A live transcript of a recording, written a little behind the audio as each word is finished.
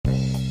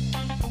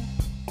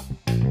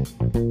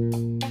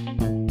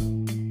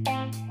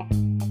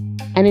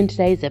And in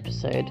today's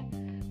episode,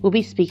 we'll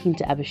be speaking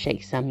to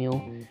Abhishek Samuel,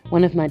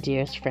 one of my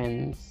dearest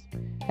friends,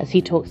 as he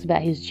talks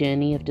about his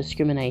journey of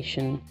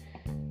discrimination,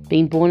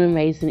 being born and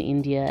raised in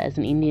India as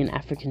an Indian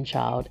African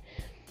child,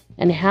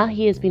 and how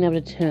he has been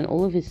able to turn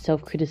all of his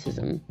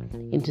self-criticism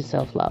into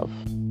self-love.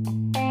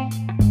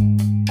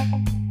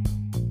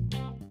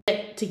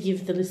 To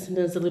give the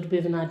listeners a little bit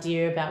of an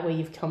idea about where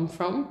you've come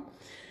from,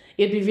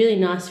 it'd be really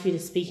nice for you to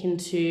speak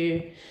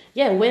into,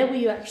 where were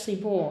you actually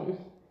born?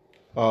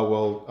 I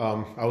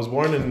was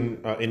born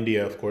in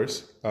India, of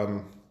course,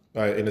 in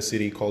a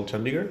city called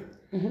Chandigarh.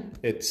 Mm-hmm.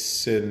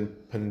 It's in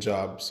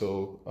Punjab,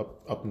 so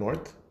up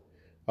north.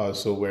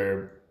 So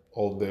where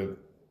all the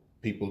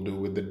people do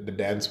with the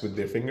dance with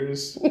their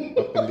fingers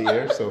up in the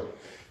air. So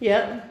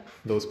yeah,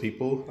 those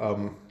people.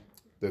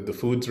 The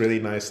food's really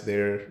nice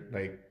there.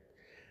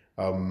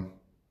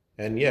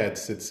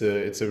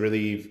 It's a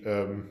really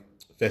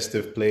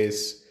festive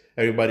place.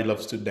 Everybody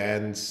loves to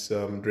dance,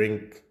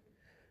 drink.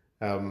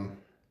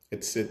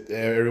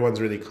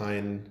 Everyone's really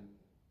kind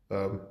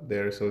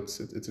there, so it's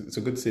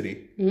a good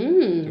city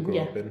to grow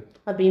up in.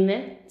 I've been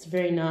there. It's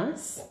very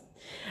nice.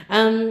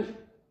 And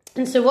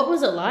so, what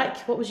was it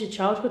like? What was your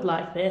childhood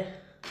like there?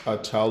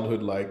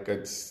 Childhood like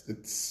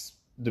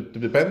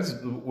depends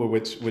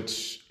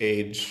which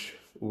age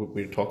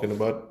we're talking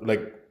about.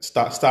 Like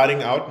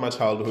starting out, my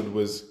childhood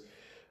was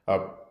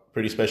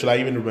pretty special. I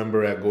even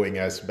remember going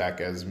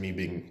back as me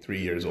being 3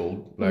 years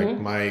old.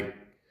 Like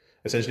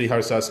essentially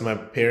Harsas, my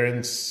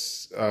parents.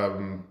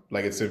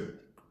 It's a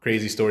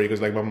crazy story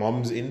because like my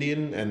mom's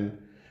Indian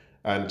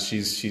and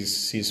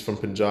she's from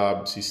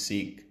Punjab, she's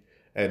Sikh,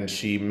 and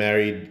she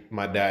married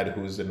my dad,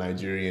 who's a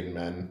Nigerian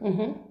man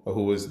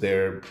who was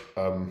there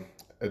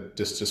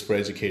just for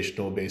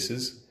educational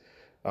basis.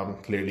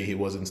 Clearly he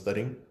wasn't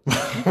studying.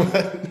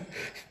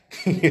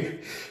 He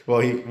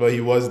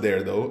was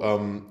there though.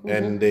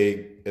 And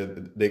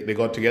they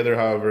got together.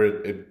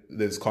 However,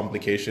 there's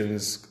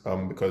complications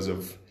because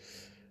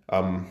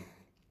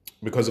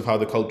of how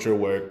the culture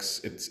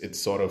works. It's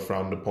sort of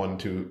frowned upon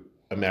to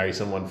marry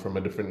someone from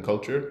a different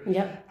culture.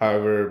 Yeah.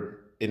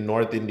 However, in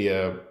North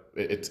India,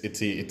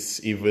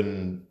 it's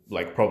even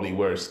like probably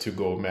worse to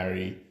go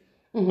marry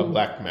a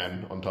black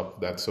man on top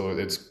of that. So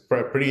it's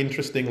pretty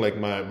interesting. Like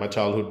my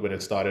childhood when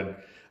it started,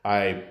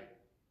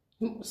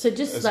 So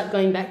just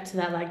going back to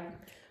that, like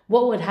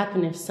what would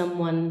happen if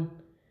someone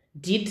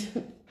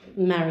did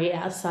marry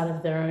outside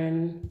of their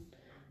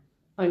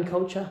own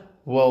culture?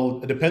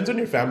 Well, it depends on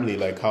your family,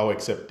 like how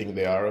accepting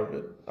they are of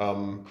it.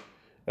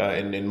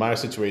 In my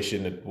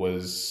situation, it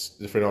was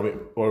different,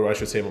 or I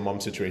should say, my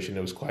mom's situation,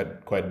 it was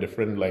quite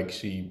different. Like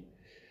she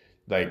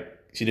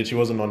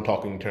wasn't on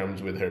talking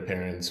terms with her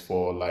parents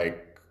for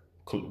like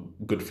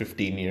good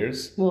 15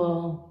 years.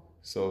 Whoa!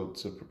 So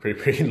it's a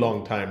pretty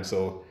long time.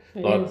 So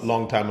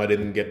long time I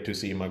didn't get to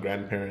see my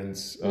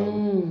grandparents.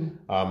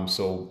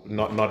 So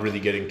not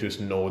really getting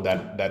to know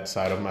that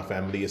side of my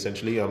family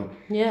essentially. And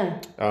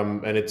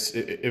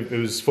it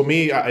was for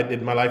me.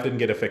 My life didn't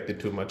get affected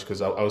too much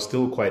because I was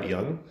still quite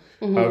young.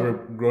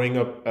 However, growing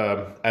up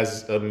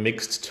as a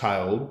mixed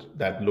child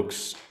that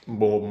looks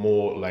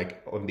more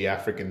like on the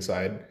African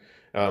side.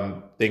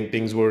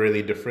 Things were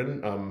really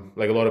different.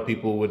 Like a lot of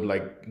people would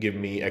like give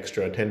me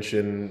extra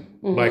attention.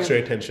 By extra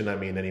attention, I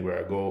mean anywhere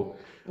I go,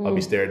 I'll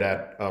be stared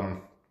at.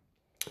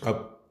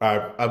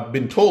 I've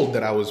been told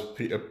that I was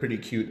pretty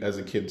cute as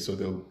a kid, so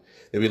there'll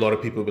be a lot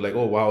of people be like,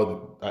 "Oh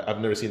wow,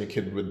 I've never seen a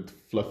kid with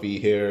fluffy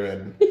hair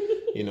and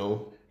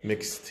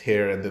mixed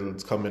hair," and they'll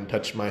come and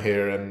touch my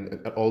hair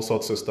and all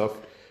sorts of stuff.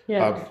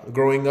 Yeah.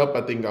 Growing up,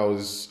 I think I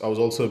was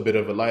also a bit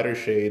of a lighter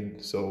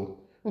shade, so.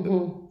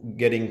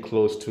 Getting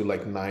close to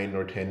like 9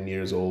 or 10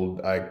 years old,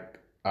 I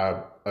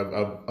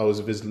was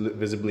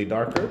visibly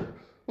darker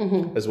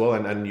as well,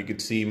 and you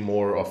could see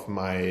more of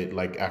my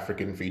like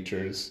African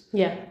features.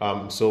 Yeah.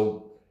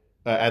 So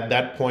at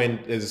that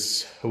point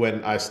is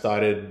when I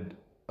started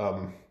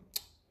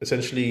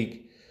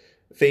essentially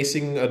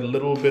facing a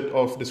little bit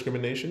of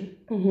discrimination.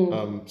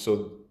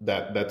 So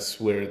that's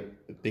where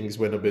things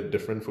went a bit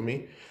different for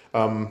me.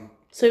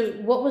 So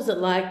what was it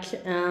like?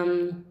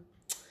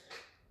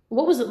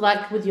 What was it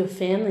like with your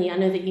family? I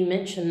know that you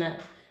mentioned that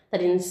they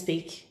didn't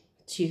speak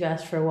to you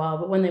guys for a while,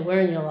 but when they were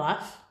in your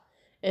life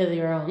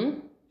earlier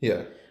on,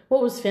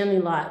 what was family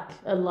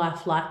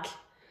life like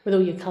with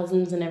all your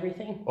cousins and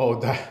everything? Oh,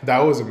 that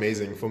was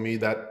amazing for me.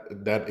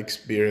 That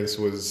experience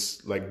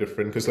was like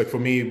different because like for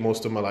me,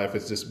 most of my life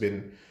it's just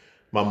been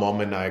my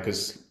mom and I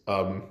because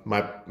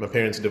my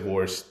parents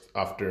divorced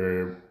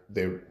after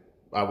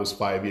I was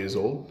 5 years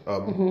old.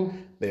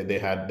 They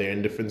had their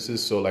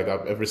differences, so like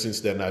ever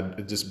since then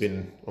I've just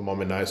been my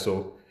mom and I.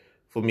 So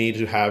for me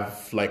to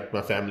have like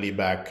my family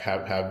back,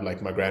 have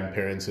like my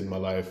grandparents in my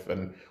life,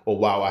 and oh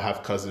wow, I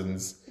have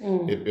cousins.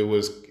 It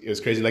was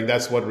crazy. Like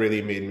that's what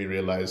really made me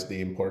realize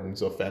the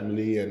importance of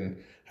family and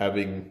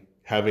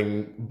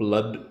having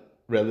blood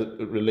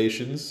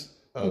relations.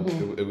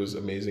 It was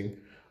amazing.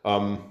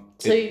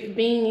 So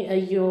being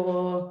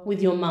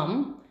with your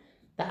mum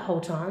that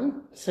whole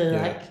time, so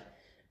like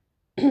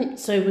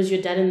So was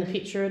your dad in the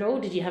picture at all?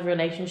 Did you have a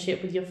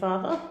relationship with your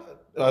father?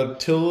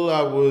 Till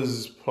I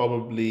was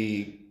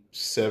probably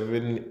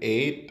 7,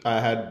 8, I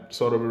had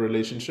sort of a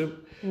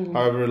relationship.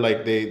 However,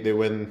 like they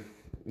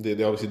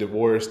obviously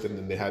divorced, and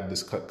then they had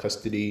this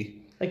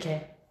custody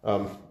Okay.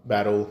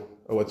 battle,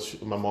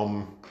 which my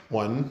mom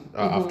won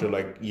after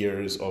like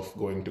years of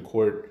going to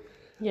court.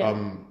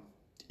 Yeah.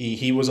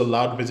 He was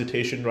allowed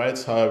visitation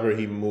rights. However,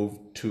 he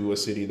moved to a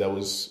city that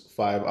was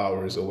 5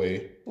 hours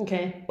away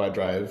Okay. by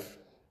drive,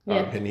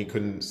 Yeah. and he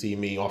couldn't see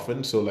me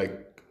often. So like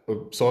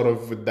sort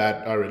of with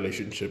that, our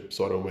relationship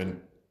sort of went.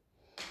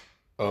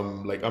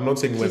 Like I'm not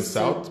saying went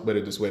south, but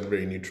it just went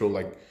very neutral.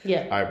 Like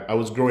Yeah. I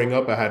was growing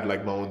up, I had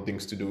like my own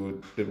things to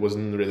do. It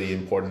wasn't really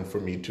important for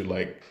me to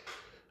like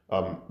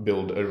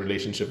build a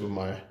relationship with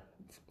my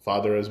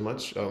father as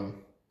much.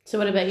 So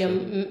what about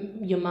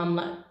your mum,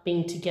 like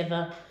being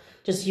together,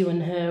 just you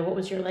and her? What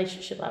was your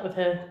relationship like with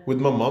her? With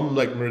my mom,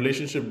 like my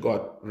relationship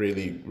got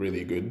really,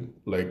 really good.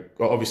 Like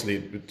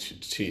obviously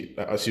she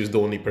was the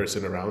only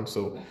person around,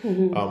 so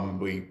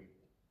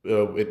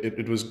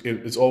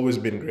it's always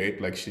been great.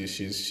 Like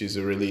she's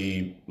a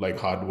really like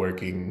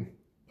hardworking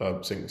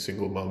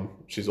single mom.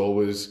 She's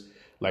always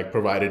like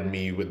provided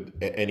me with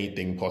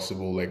anything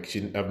possible. Like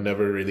I've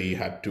never really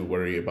had to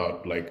worry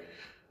about like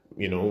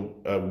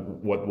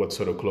what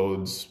sort of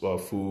clothes,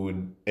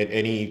 food, and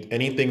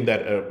anything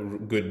that a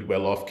good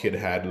well-off kid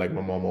had. Like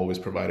my mom always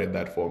provided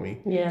that for me.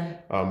 Yeah.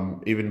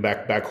 Even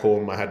back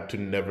home, I had to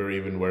never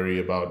even worry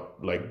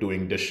about like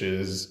doing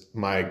dishes.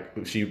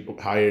 She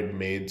hired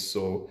maids,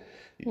 so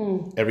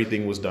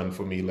everything was done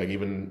for me. Like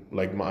even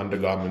like my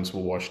undergarments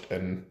were washed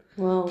and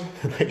Well.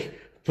 like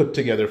put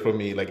together for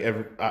me. Like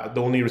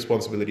the only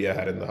responsibility I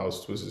had in the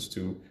house was just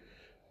to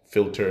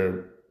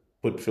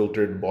put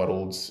filtered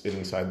bottles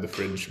inside the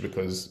fridge,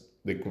 because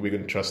we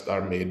can trust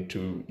our maid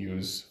to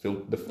use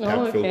the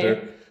tap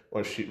filter,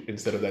 or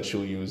instead of that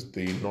she'll use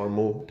the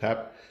normal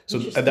tap. So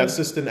that's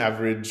just an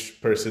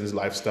average person's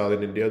lifestyle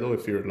in India, though.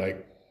 If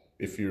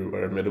you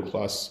are a middle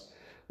class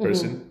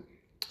person,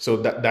 so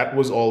that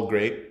was all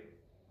great.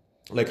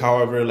 Like,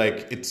 however,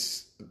 like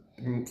it's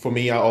for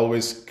me, I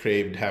always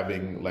craved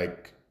having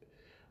like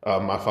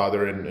my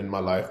father in my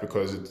life,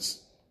 because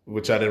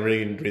which I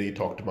didn't really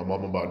talk to my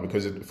mom about,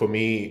 because for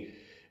me,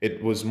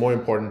 it was more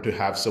important to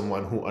have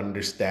someone who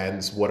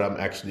understands what I'm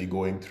actually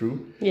going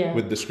through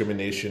with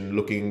discrimination,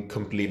 looking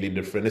completely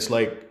different. It's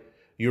like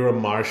you're a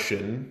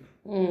Martian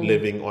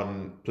living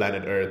on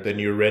planet Earth,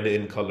 and you're red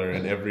in color,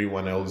 and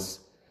everyone else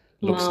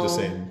looks the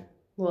same.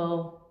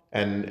 Well.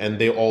 And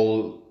they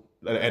all,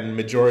 and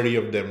majority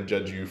of them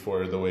judge you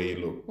for the way you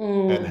look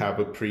and have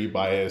a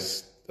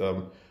pre-biased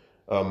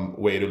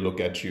way to look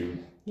at you.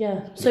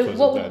 Yeah. So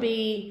what would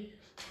be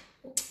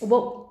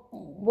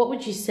what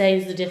would you say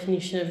is the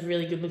definition of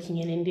really good looking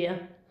in India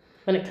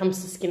when it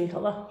comes to skin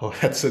color? Oh,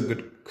 that's a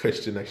good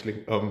question,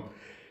 actually.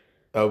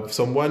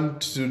 Someone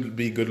to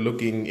be good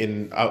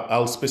looking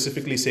I'll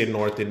specifically say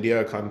North India.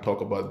 I can't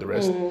talk about the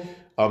rest.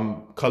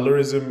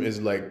 Colorism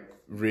is like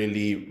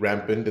really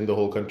rampant in the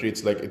whole country.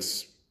 It's like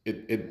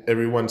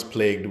everyone's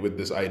plagued with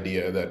this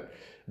idea that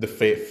the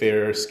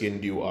fairer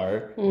skinned you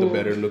are, the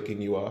better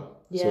looking you are.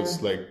 Yeah. So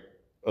it's like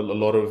a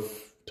lot of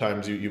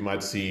times you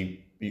might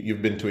see.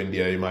 You've been to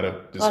India, you might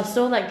have just... I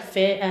saw like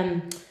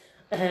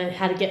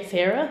How to Get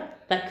Fairer,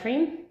 that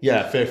cream.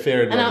 Yeah,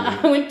 fair and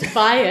I went to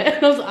buy it,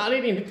 and I was like, I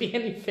don't need to be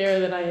any fairer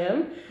than I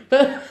am.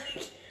 But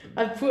like,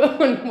 I put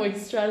on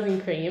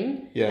moisturising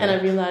cream, and I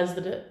realised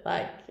that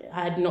I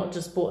had not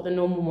just bought the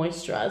normal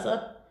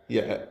moisturiser.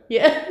 Yeah.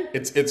 Yeah.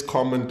 It's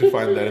common to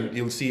find that, and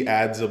you'll see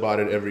ads about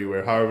it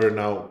everywhere. However,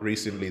 now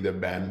recently they've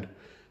banned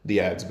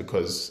the ads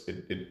because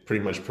it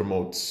pretty much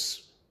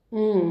promotes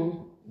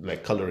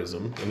like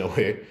colorism in a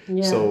way.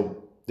 Yeah.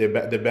 So they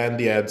banned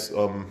the ads.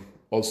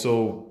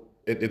 Also,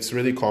 it's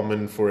really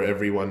common for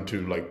everyone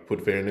to like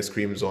put fairness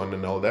creams on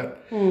and all that.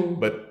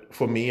 But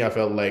for me, I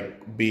felt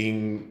like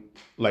being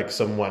like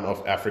someone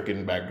of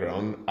African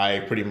background, I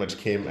pretty much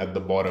came at the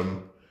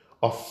bottom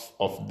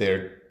of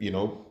their,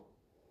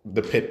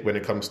 the pit when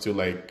it comes to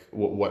like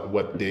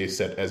what they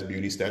set as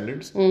beauty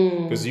standards,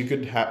 because you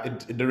could have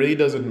it really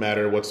doesn't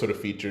matter what sort of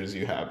features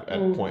you have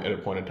at a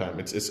point in time.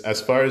 It's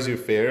as far as you're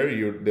fair,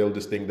 they'll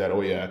just think that,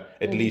 oh yeah,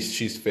 at least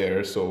she's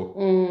fair, so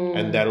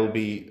and that'll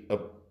be a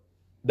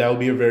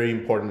very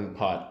important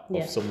part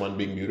of someone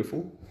being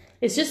beautiful.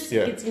 It's just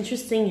it's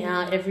interesting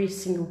how every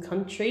single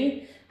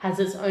country has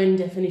its own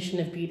definition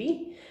of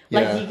beauty.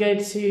 Like you go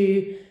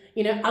to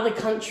other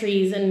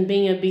countries, and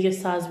being a bigger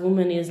sized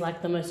woman is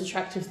like the most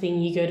attractive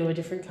thing. You go to a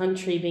different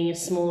country, being a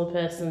smaller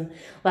person,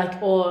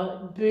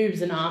 or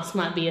boobs and ass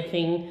might be a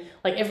thing.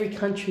 Like every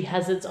country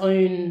has its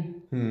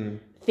own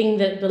thing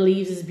that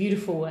believes is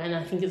beautiful, and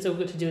I think it's all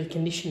got to do with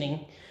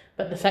conditioning.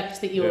 But the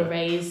fact that you were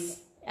raised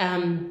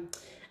and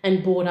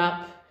brought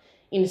up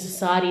in a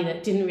society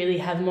that didn't really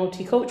have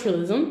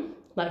multiculturalism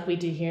like we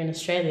do here in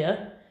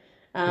Australia.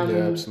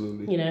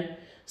 Absolutely.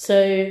 So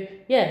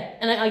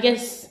and I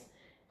guess,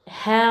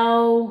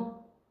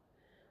 how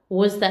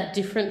was that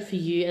different for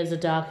you as a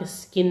darker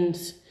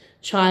skinned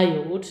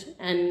child,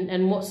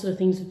 and what sort of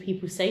things would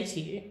people say to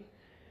you?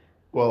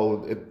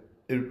 Well,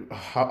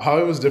 how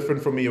it was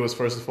different for me was,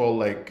 first of all,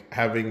 like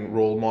having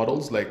role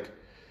models. Like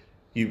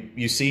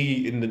you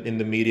see in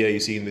the media, you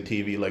see in the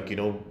TV, like, you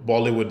know,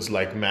 Bollywood's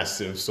like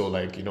massive, so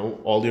like, you know,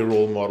 all your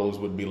role models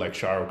would be like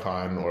Shah Rukh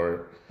Khan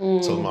or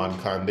Salman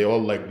Khan. They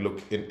all like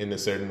look in a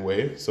certain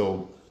way.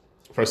 So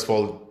first of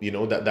all, you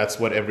know, that's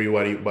what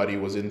everybody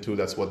was into.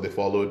 That's what they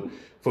followed.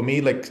 For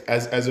me, like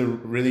as a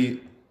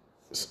really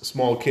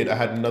small kid, I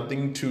had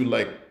nothing to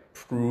like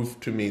prove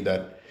to me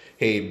that,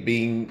 hey,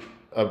 being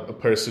a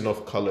person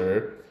of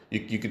color,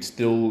 you could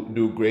still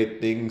do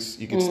great things.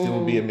 You could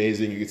still be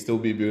amazing. You could still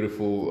be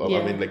beautiful.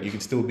 I mean, like, you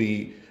could still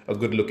be a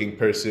good looking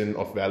person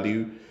of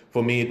value.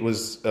 For me, it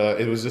was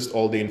just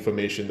all the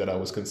information that I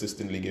was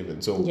consistently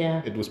given. So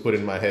it was put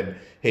in my head,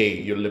 hey,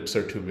 your lips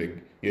are too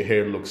big. Your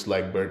hair looks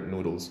like burnt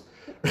noodles.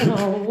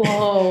 Oh,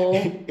 whoa.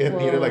 And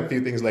you know, like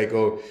few things like,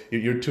 oh,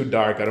 you're too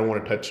dark, I don't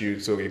want to touch you,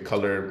 so your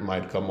color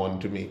might come on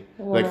to me.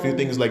 Whoa. Like few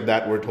things like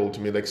that were told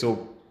to me. Like,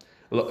 so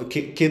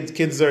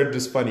kids are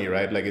just funny,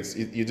 right? Like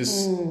you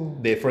just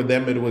for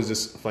them it was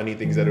just funny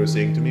things that they were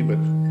saying to me,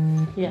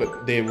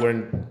 but they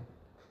weren't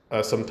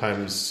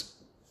sometimes,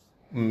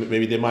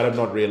 maybe they might have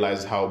not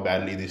realized how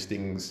badly these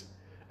things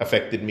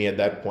affected me at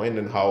that point,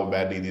 and how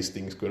badly these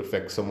things could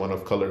affect someone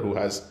of color who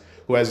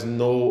has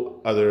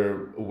no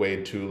other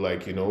way to,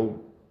 like, you know,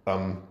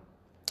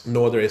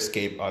 no other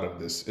escape out of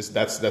this.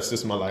 That's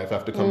just my life. I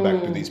have to come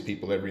back to these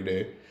people every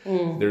day.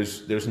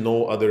 There's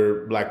no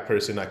other black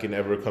person I can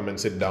ever come and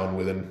sit down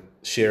with and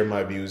share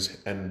my views,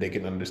 and they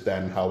can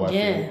understand how I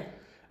feel.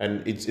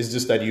 And it's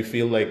just that you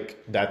feel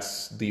like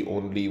that's the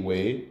only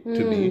way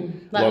to be.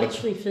 Like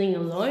literally feeling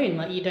alone,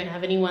 like you don't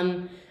have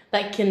anyone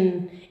that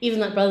can, even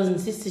like brothers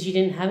and sisters, you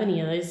didn't have any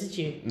of those, did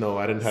you? No,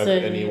 I didn't have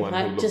anyone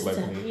like, who looked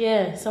like me.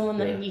 Yeah, someone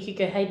that you could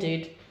go, hey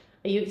dude,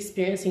 are you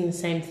experiencing the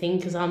same thing?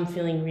 Because I'm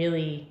feeling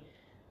really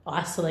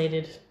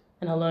isolated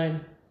and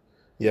alone.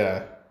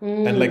 Yeah.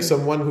 And like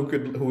someone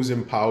who's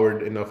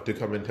empowered enough to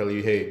come and tell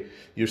you, hey,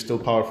 you're still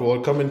powerful,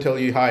 or come and tell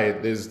you, hi,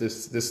 there's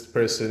this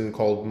person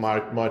called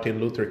Martin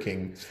Luther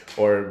King,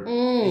 or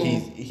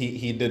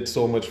he did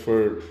so much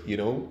for, you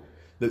know,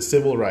 the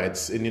civil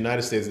rights in the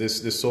United States.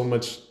 There's so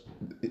much,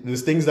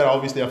 there's things that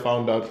obviously I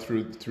found out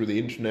through the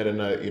internet,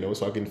 and I, you know,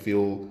 so I can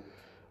feel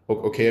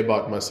okay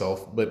about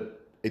myself.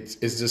 But it's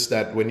just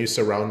that when you're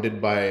surrounded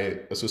by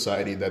a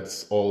society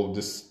that's all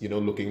just, you know,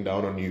 looking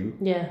down on you.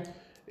 Yeah.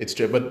 It's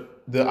true,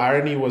 but the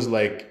irony was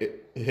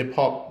like hip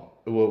hop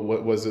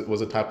was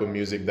a type of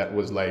music that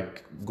was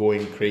like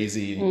going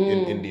crazy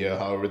in India.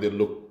 However they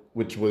look,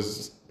 which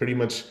was pretty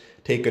much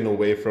taken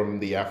away from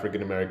the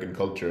African American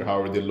culture.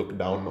 However they look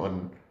down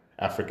on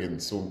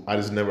Africans. So I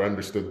just never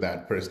understood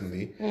that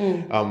personally.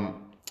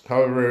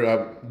 However,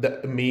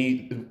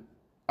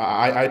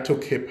 I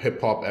took hip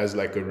hop as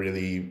like a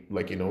really,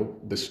 like, you know,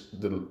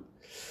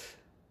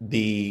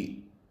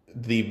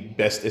 the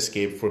best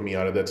escape for me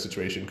out of that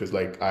situation, because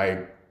like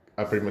I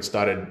pretty much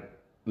started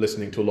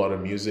listening to a lot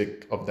of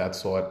music of that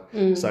sort,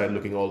 started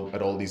looking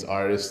at all these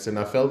artists, and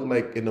I felt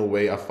like in a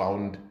way I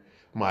found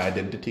my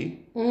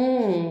identity.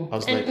 And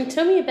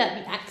tell me about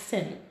the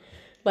accent,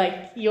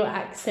 like your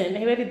accent.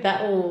 Where did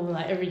that all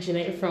like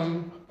originate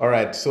from? All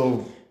right,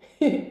 so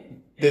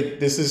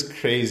this is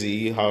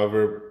crazy.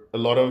 However, a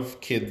lot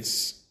of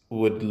kids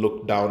would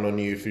look down on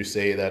you if you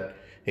say that,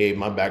 hey,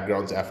 my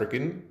background's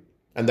African.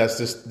 And that's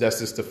just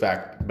the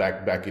fact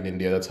back in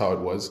India. That's how it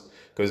was,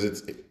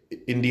 because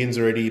Indians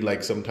already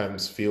like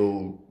sometimes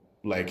feel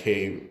like,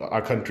 hey,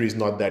 our country is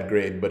not that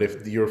great. But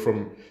if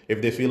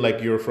they feel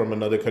like you're from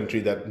another country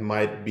that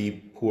might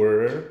be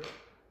poorer,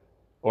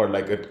 or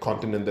like a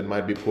continent that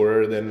might be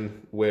poorer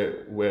than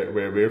where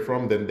we're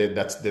from, then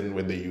that's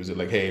when they use it.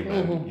 Like, hey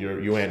man,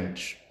 you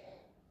ain't.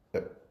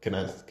 Can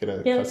I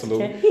cuss a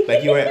little? Okay.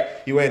 Like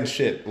you ain't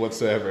shit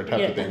whatsoever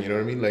type of thing. You know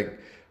what I mean? Like,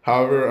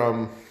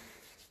 however,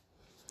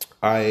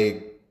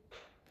 I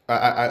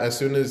as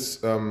soon as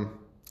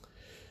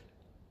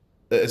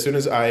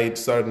I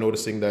started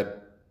noticing that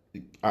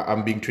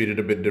I'm being treated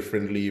a bit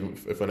differently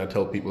when I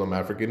tell people I'm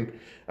African,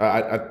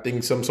 I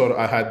think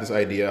I had this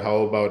idea,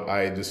 how about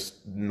I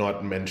just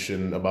not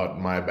mention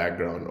about my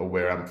background or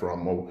where I'm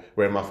from or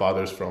where my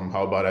father's from.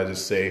 How about I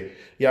just say,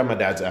 yeah, my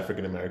dad's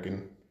African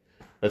American.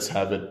 Let's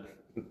have it.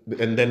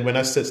 And then when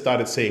I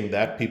started saying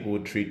that, people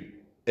would treat,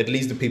 at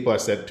least the people I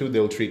said to,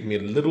 they'll treat me a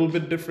little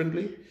bit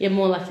differently. Yeah,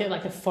 more like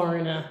a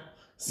foreigner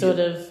sort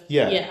of.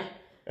 Yeah.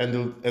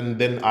 And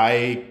then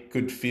I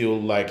could feel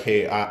like,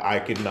 hey, I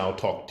can now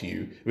talk to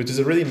you, which is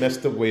a really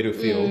messed up way to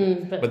feel.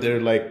 But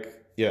they're like,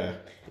 yeah.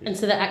 And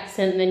so the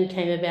accent then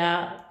came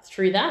about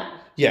through that?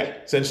 Yeah,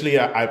 essentially,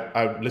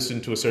 I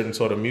listened to a certain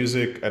sort of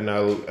music, and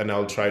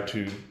I'll try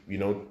to, you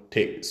know,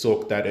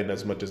 soak that in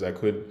as much as I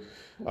could.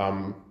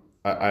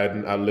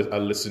 I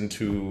listen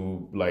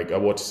to, like, I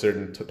watch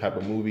certain type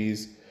of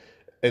movies,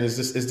 and it's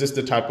just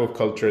the type of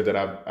culture that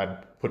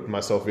I've put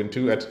myself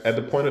into. At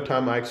the point of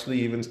time, I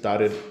actually even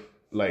started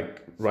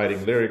like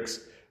writing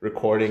lyrics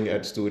recording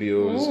at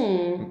studios,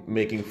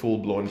 making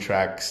full-blown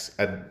tracks.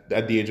 At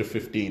the age of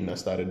 15, I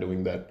started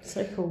doing that.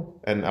 So cool.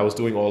 And I was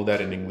doing all that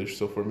in English.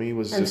 So for me, it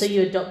was And just... so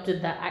you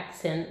adopted that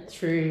accent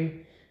through,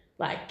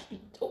 like,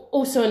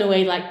 also in a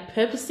way, like,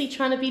 purposely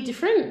trying to be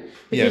different?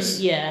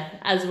 Because, yeah,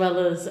 as well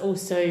as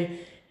also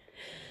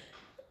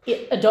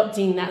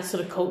adopting that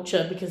sort of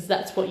culture, because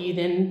that's what you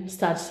then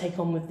start to take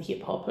on with the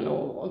hip-hop and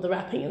all the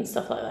rapping and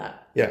stuff like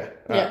that. Yeah,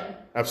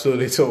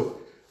 absolutely.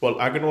 So, well,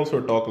 I can also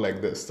talk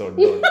like this, so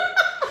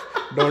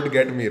don't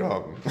get me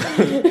wrong.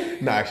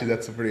 No, actually,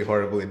 that's a pretty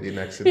horrible Indian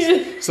accent.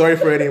 Sorry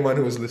for anyone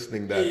who's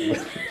listening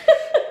that.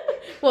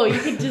 Well, you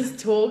could just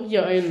talk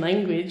your own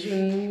language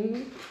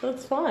and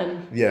that's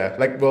fine. Yeah,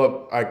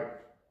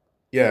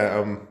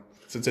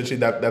 so essentially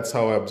that's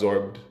how I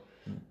absorbed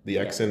the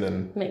accent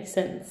and... Makes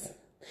sense.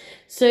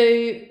 So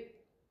it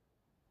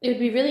would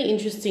be really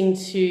interesting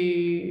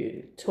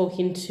to talk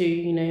into,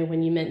 you know,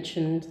 when you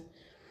mentioned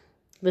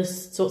the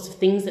sorts of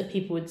things that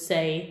people would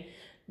say.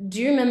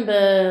 Do you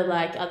remember,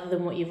 like, other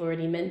than what you've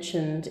already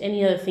mentioned,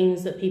 any other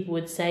things that people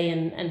would say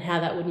and how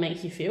that would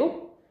make you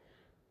feel?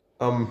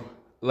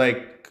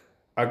 Like,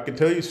 I could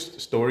tell you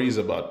stories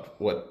about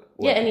what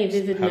any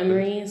vivid happened.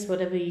 memories,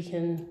 whatever you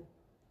can.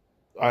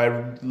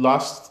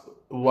 Last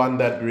one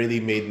that really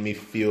made me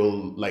feel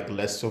like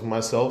less of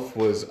myself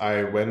was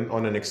I went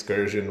on an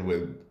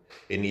excursion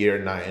in year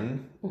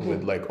 9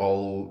 with like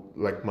all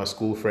like my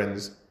school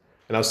friends,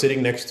 and I was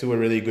sitting next to a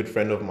really good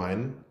friend of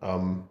mine,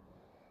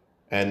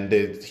 and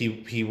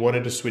he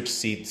wanted to switch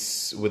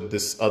seats with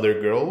this other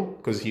girl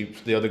because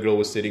the other girl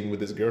was sitting with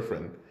his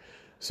girlfriend.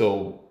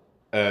 So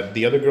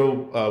the other girl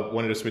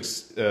wanted to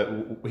switch.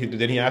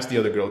 Then he asked the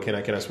other girl, "Can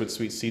I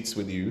switch seats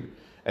with you?"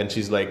 And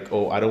she's like,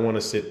 "Oh, I don't want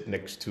to sit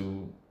next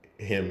to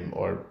him,"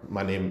 or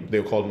my name.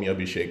 They called me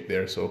Abhishek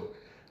there, so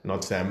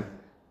not Sam.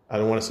 I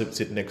don't want to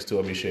sit next to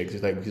Abhishek.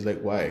 He's like,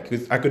 why?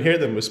 Because I could hear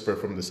them whisper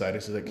from the side.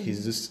 It's like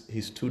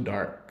he's too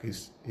dark.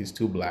 He's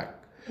too black.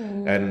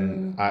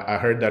 And I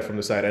heard that from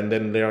the side. And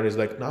then later on, he's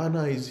like, no,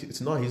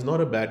 he's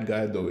not a bad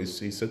guy though.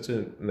 He's such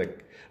a,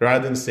 like,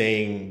 rather than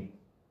saying,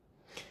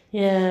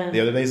 yeah,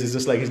 the other days, it's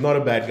just like, he's not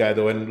a bad guy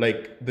though. And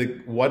like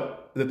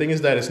the thing is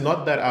that it's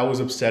not that I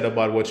was upset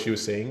about what she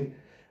was saying.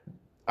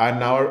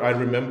 I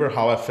remember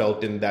how I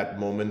felt in that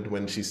moment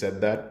when she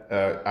said that.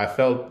 I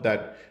felt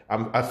that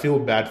I feel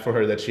bad for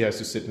her that she has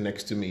to sit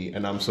next to me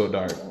and I'm so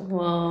dark.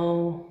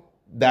 Wow.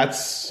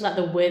 That's like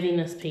the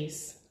worthiness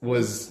piece.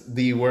 Was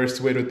the worst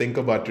way to think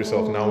about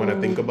yourself. Now when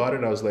I think about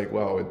it, I was like,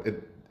 wow,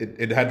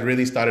 it had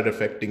really started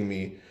affecting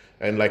me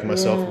and like my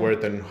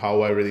self-worth and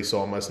how I really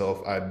saw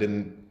myself. I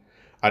didn't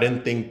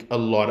think a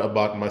lot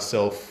about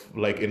myself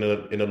like in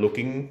a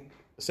looking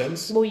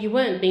sense. Well, you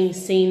weren't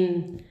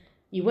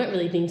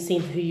really being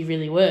seen for who you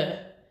really were.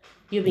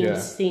 You're being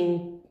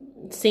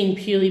seen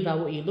purely by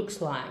what you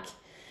looked like.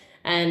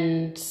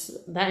 And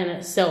that in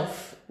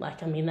itself,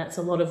 like, I mean, that's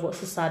a lot of what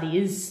society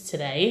is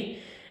today,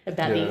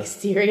 about the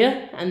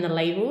exterior and the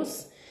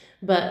labels.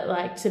 But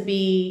like to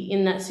be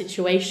in that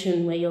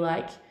situation where you're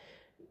like,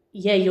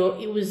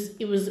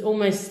 it was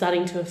almost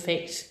starting to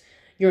affect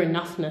your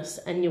enoughness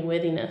and your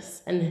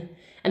worthiness and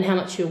how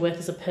much you're worth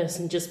as a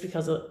person just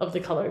because of the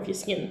color of your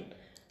skin,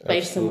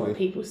 based on what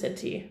people said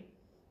to you.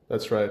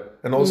 That's right.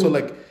 And also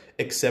like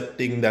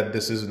accepting that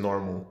this is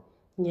normal.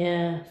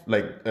 Yeah.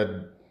 Like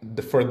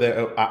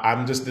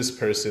I'm just this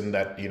person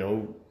that, you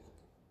know,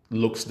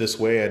 looks this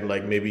way, and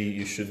like maybe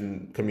you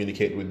shouldn't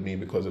communicate with me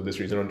because of this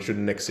reason, or you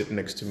shouldn't sit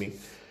next to me.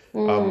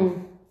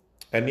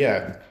 And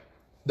yeah,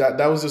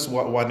 that was just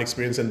one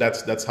experience, and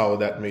that's how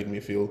that made me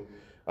feel.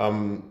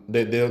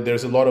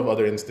 There's a lot of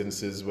other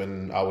instances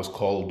when I was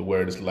called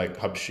words like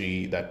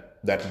Habshi,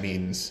 that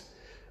means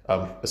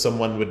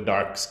someone with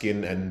dark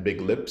skin and big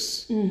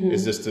lips.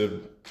 It's just a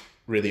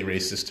really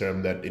racist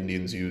term that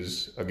Indians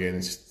use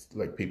against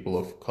like people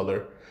of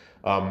color.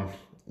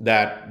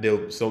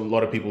 So a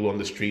lot of people on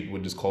the street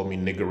would just call me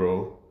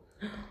niggero.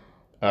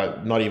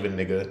 Not even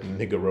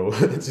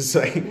niggero. It's just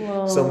like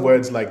some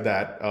words like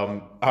that.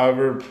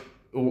 However,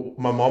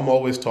 my mom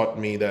always taught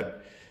me that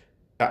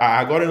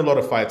I got in a lot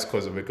of fights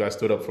because of it, because I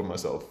stood up for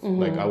myself.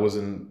 Like a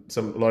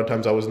lot of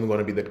times I wasn't going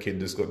to be that kid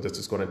that's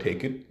just going to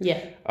take it.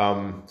 Yeah.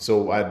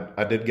 So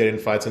I did get in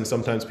fights, and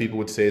sometimes people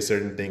would say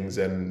certain things,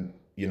 and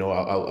you know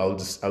I'll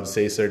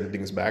say certain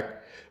things back,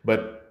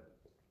 but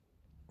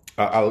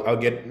I'll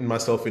get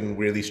myself in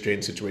really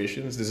strange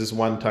situations. This is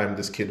one time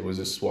this kid was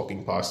just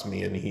walking past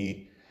me, and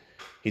he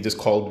just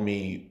called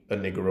me a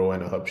niggero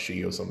and a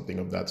hubshi or something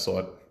of that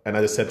sort. And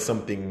I just said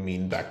something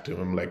mean back to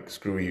him, like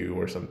screw you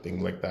or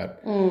something like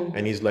that.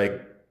 And he's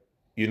like,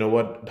 you know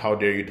what? How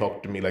dare you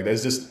talk to me like that?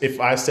 It's just, if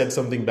I said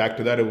something back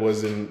to that,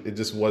 it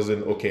just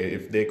wasn't okay.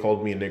 If they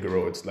called me a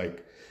niggero, it's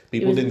like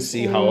people didn't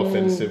see how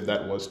offensive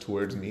that was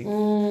towards me.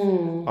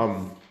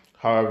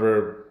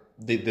 However,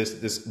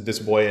 this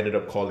boy ended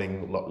up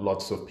calling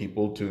lots of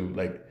people to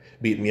like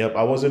beat me up.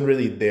 I wasn't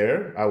really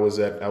there. I was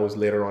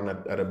later on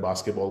at a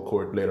basketball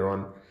court later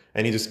on,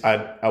 and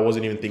I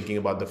wasn't even thinking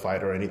about the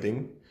fight or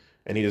anything,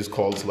 and he just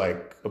calls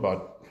like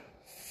about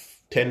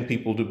 10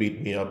 people to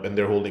beat me up, and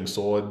they're holding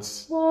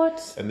swords.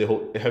 What? And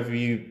have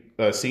you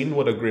seen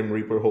what a Grim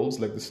Reaper holds?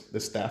 Like the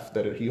staff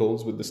that he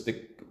holds with the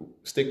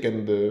stick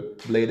and the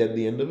blade at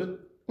the end of it.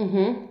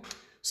 Mm-hmm.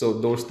 So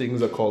those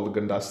things are called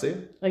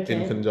gandase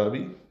in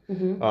Punjabi.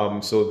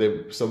 Mm-hmm.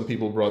 So some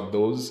people brought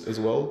those as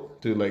well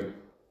to like,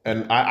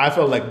 and I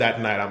felt like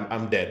that night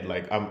I'm dead.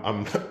 Like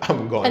I'm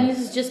gone. And this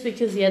is just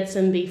because he had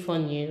some beef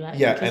on you, like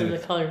because of the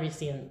color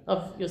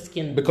of your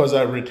skin. Because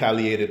I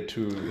retaliated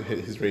to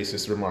his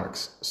racist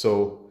remarks.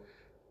 So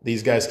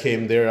these guys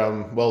came there.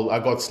 Well, I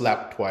got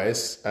slapped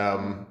twice.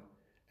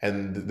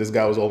 And this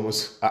guy was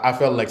almost. I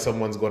felt like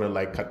someone's gonna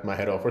like cut my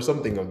head off or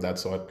something of that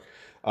sort.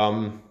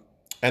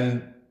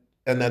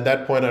 And at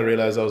that point, I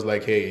realized I was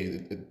like,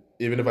 hey,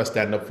 even if I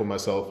stand up for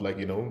myself, like,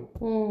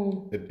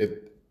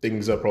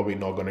 things are probably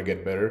not going to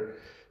get better.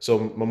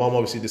 So my mom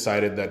obviously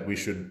decided that we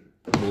should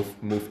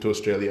move to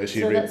Australia.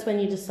 That's when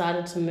you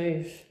decided to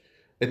move.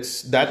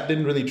 That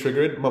didn't really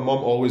trigger it. My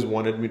mom always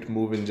wanted me to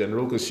move in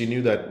general because she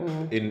knew that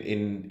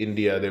in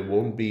India there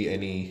won't be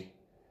any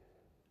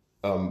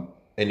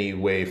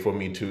way for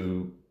me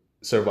to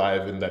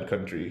survive in that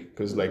country,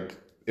 because like,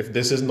 if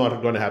this is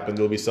not going to happen,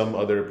 there'll be some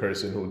other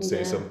person who would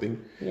say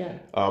something,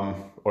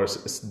 or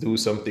do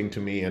something to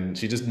me, and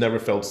she just never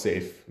felt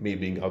safe me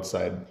being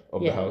outside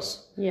of the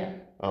house. Yeah.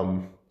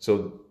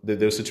 So there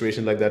was a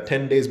situation like that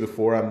 10 days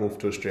before I moved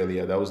to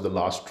Australia. That was the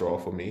last straw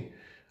for me.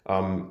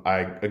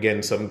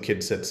 Some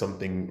kid said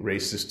something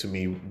racist to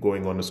me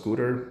going on a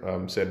scooter.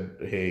 Said,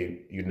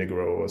 "Hey, you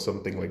Negro," or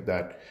something like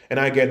that, and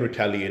I again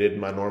retaliated.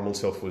 My normal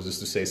self was just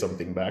to say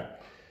something back.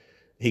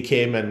 He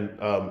came and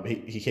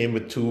he came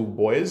with two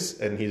boys,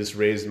 and he just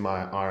raised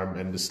my arm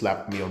and just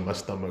slapped me on my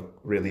stomach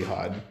really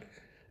hard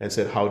and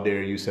said, "How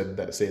dare you say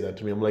that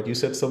to me?" I'm like, "You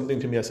said something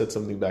to me, I said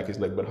something back." He's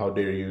like, "But how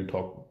dare you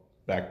talk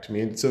back to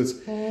me?" And so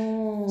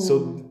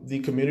so the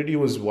community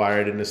was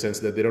wired in the sense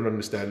that they don't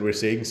understand.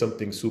 We're saying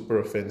something super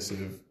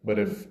offensive, but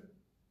if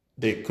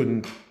they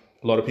couldn't,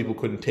 a lot of people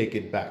couldn't take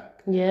it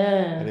back.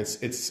 Yeah. And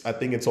it's I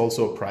think it's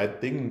also a pride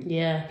thing.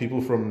 Yeah.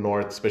 People from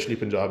North, especially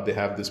Punjab, they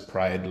have this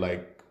pride,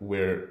 like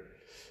we're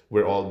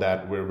all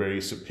that, we're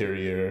very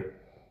superior.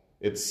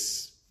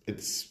 It's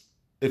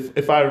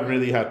if I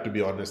really had to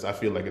be honest, I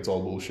feel like it's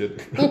all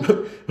bullshit.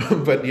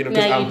 But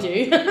now you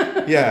do.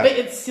 Yeah. But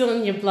it's still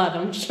in your blood,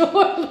 I'm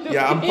sure.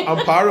 Yeah,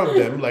 I'm part of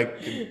them.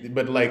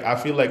 But I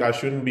feel like I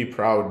shouldn't be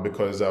proud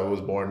because I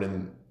was born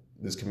in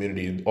this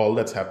community. All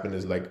that's happened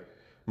is like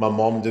my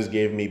mom just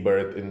gave me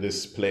birth in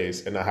this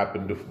place, and I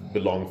happen to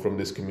belong from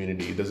this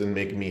community. It doesn't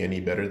make me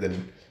any better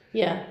than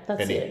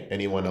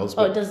anyone else.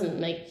 It doesn't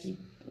make you.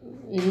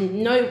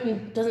 No,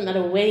 it doesn't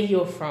matter where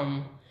you're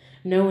from.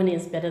 No one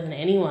is better than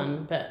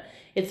anyone. But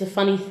it's a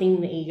funny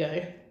thing, the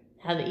ego.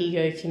 How the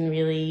ego can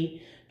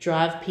really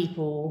drive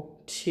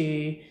people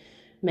to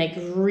make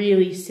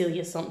really silly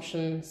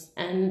assumptions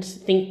and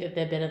think that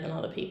they're better than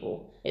other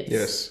people.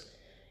 Yes.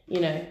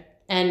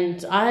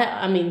 And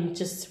I mean,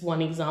 just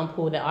one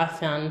example that I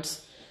found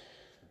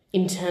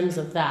in terms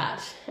of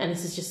that, and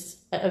this is just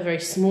a very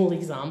small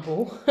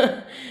example,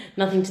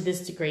 nothing to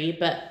this degree,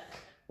 but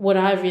what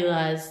I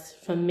realized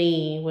for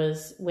me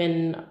was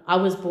when I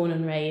was born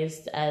and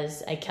raised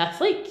as a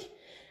Catholic,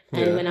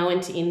 and when I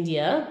went to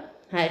India,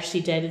 I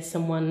actually dated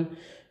someone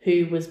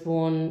who was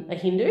born a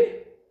Hindu.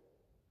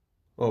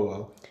 Oh,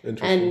 wow.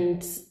 Interesting.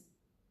 And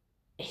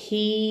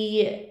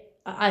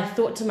I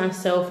thought to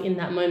myself in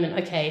that moment,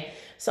 okay,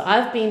 so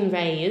I've been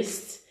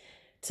raised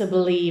to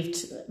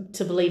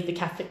believe the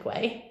Catholic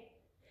way,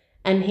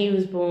 and he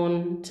was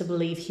born to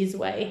believe his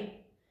way.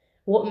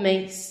 What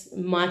makes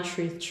my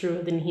truth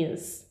truer than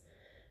his?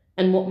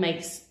 And what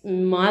makes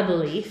my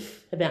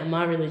belief about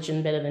my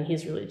religion better than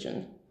his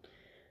religion?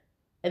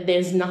 There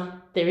is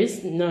no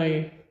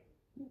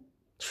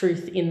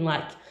truth in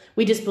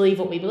we just believe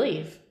what we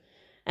believe.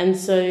 And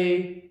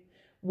so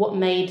what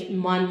made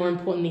mine more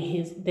important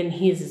than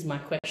his is my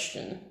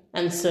question.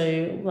 And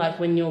so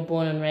when you're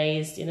born and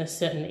raised in a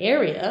certain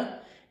area,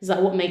 is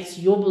what makes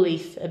your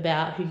belief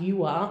about who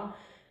you are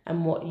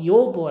and what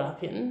you're brought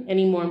up in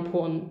any more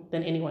important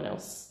than anyone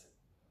else?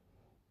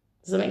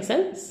 Does that make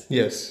sense?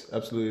 Yes,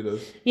 absolutely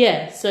does.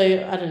 Yeah, so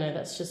I don't know,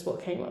 that's just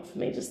what came up for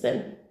me just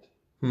then.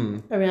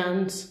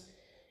 Around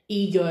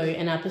ego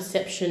and our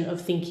perception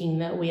of thinking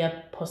that we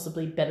are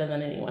possibly better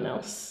than anyone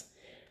else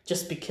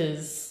just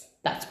because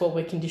that's what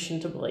we're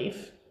conditioned to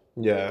believe.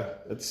 Yeah,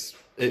 but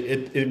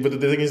the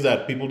thing is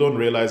that people don't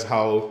realize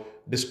how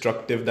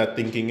destructive that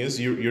thinking is.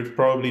 You're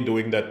probably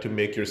doing that to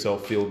make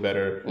yourself feel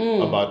better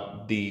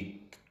about the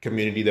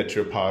community that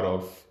you're part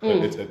of.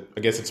 I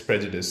guess it's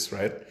prejudice,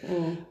 right?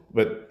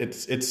 But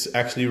it's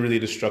actually really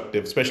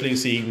destructive, especially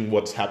seeing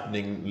what's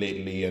happening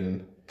lately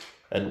and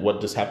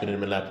what just happened in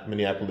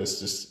Minneapolis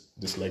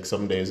just like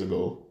some days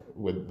ago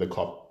with the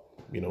cop,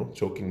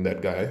 choking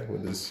that guy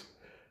with his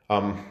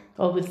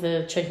with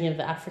the choking of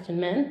the African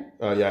man.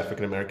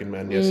 African American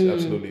man. Yes,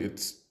 absolutely.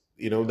 It's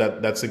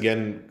that's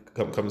again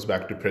comes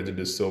back to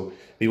prejudice. So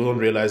people don't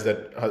realize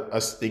that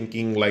us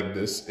thinking like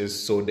this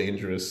is so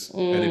dangerous,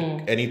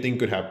 and anything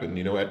could happen.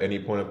 At any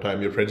point of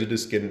time, your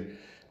prejudice can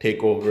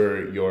take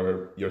over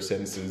your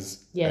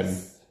senses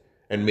Yes.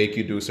 and make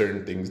you do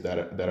certain things that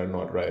are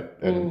not right.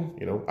 And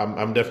you know,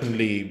 I'm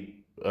definitely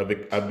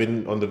I've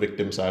been on the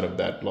victim side of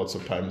that lots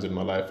of times in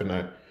my life,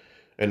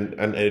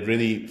 and it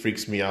really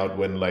freaks me out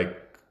when like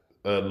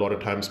a lot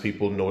of times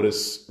people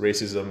notice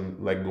racism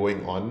like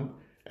going on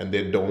and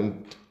they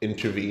don't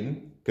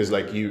intervene, because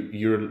like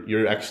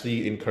you're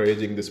actually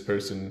encouraging this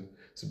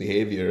person's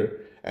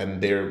behavior,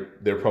 and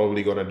they're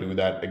probably gonna do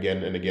that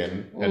again and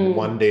again, and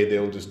one day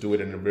they'll just do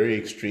it in a very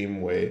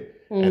extreme way,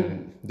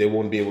 and they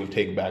won't be able to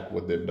take back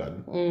what they've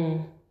done.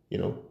 You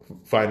know,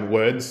 fine,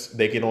 words,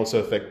 they can also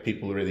affect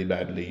people really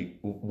badly.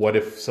 What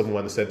if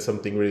someone said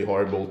something really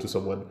horrible to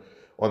someone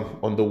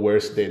on the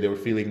worst day? They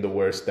were feeling the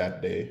worst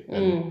that day,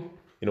 and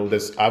you know,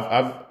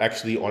 I've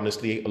actually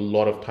honestly a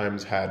lot of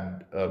times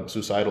had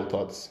suicidal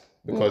thoughts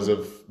because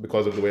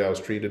of the way I was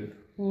treated.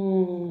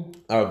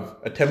 I've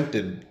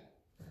attempted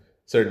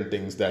certain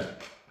things that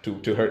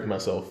to hurt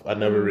myself. I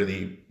never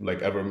really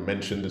like ever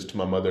mentioned this to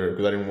my mother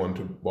because I didn't want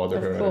to bother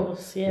her. Of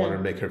course, yeah. I wanted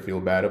to make her feel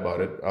bad about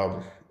it.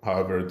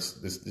 However, it's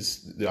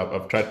this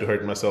I've tried to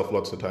hurt myself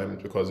lots of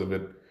times because of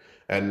it.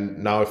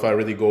 And now if I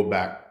really go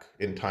back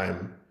in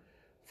time,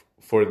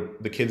 for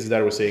the kids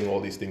that were saying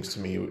all these things to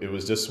me, it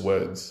was just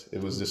words.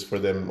 It was just for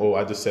them, oh,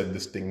 I just said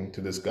this thing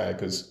to this guy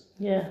because,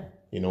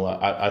 you know,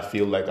 I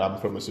feel like I'm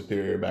from a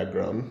superior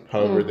background.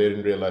 However, they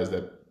didn't realize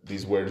that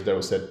these words that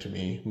were said to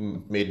me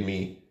made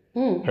me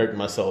hurt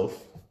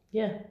myself.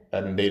 Yeah.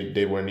 And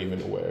they weren't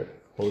even aware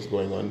what was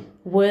going on.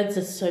 Words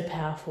are so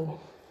powerful.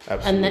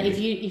 Absolutely. And that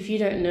if you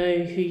don't know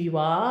who you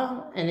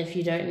are, and if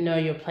you don't know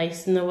your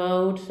place in the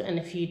world, and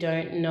if you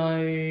don't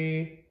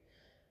know,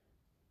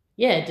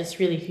 just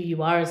really who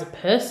you are as a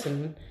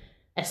person,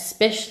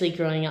 especially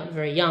growing up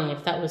very young,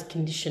 if that was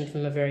conditioned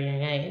from a very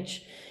young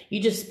age,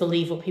 you just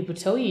believe what people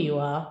tell you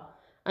are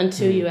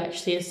until you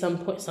actually, at some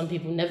point, some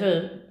people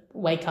never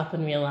wake up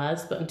and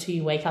realize, but until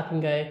you wake up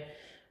and go,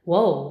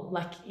 whoa,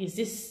 like,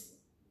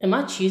 am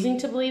I choosing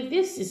to believe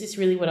this? Is this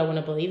really what I want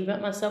to believe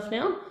about myself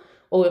now?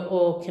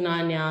 Or can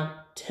I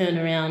now turn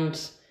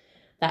around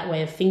that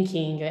way of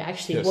thinking and go,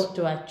 actually, what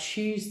do I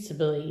choose to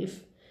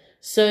believe?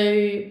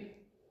 So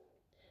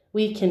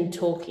we can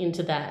talk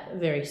into that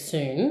very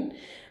soon.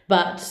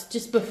 But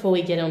just before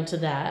we get onto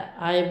that,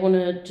 I want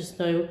to just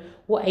know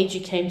what age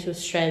you came to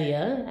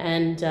Australia,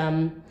 and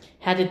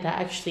how did that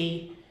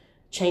actually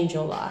change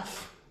your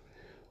life?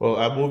 Well,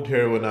 I moved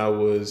here when I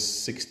was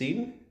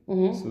 16,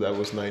 so that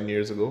was 9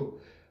 years ago.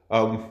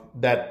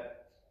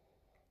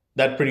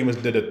 That pretty much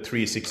did a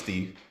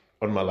 360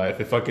 on my life,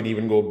 if I can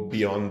even go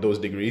beyond those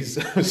degrees.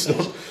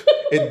 So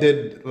it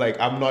did, like,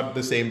 I'm not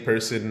the same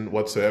person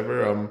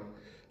whatsoever.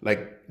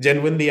 Like,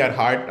 genuinely at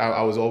heart,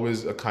 I was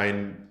always a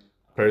kind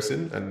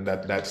person, and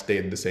that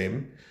stayed the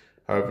same.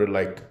 However,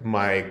 like,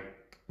 my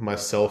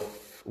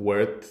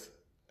self-worth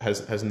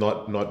has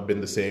not been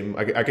the same.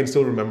 I can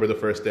still remember the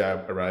first day I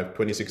arrived,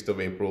 26th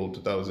of April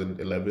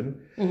 2011,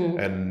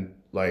 and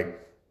like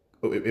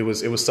it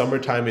was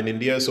summertime in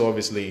India, so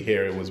obviously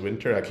here it was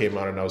winter. I came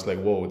out and I was like,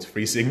 whoa, it's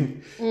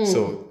freezing.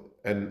 So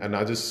and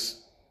I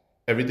just,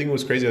 everything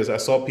was crazy. As I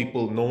saw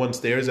people, no one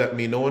stares at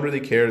me, no one really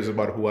cares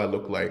about who I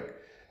look like.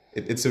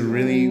 It's a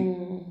really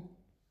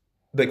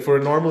like, for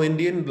a normal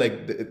Indian, like,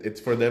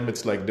 it's for them,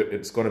 it's like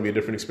it's going to be a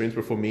different experience.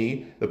 But for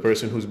me, the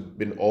person who's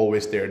been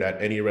always stared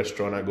at, any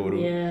restaurant I go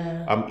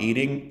to, I'm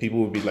eating, people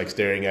will be like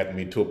staring at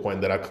me to a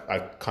point that I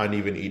can't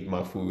even eat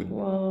my food.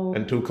 Whoa.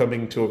 And to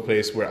coming to a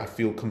place where I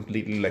feel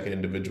completely like an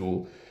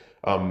individual.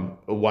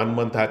 1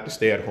 month I had to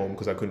stay at home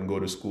because I couldn't go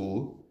to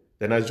school.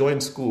 Then I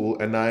joined school,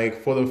 and I,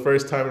 for the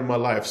first time in my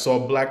life, saw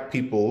black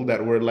people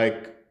that were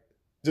like,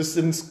 just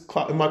in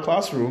my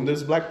classroom,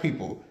 there's black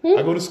people.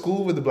 I go to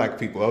school with the black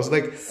people. I was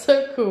like,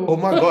 so cool. Oh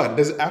my God,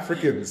 there's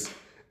Africans.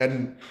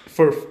 And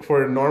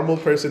for a normal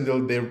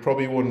person, they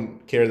probably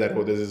won't care that,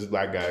 oh, there's this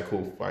black guy.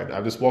 Cool, fine.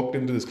 I just walked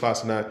into this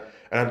class,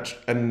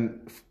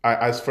 and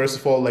I first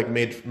of all, like,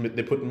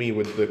 they put me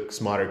with the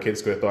smarter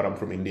kids because I thought I'm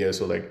from India.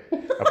 So like,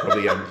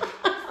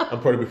 I'm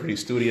probably pretty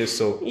studious.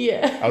 So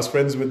I was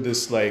friends with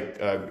this like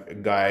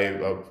guy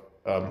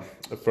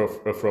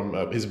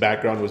from his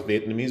background was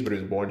Vietnamese, but he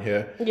was born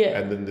here.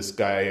 And then this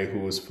guy who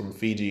was from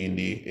Fiji,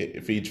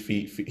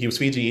 he was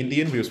Fiji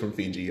Indian, but he was from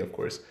Fiji, of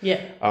course.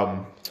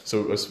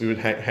 So we would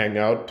hang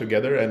out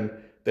together, and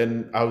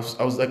then I was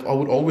like, I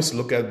would always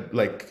look at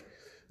like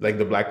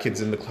the black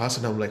kids in the class,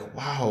 and I'm like,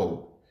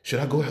 wow, should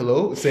I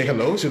go say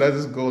hello? Should I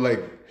just go,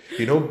 like,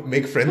 you know,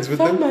 make friends with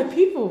them? My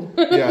people.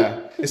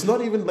 It's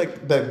not even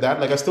like that.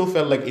 Like, I still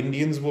felt like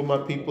Indians were my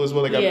people as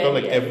well. Like, I felt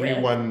like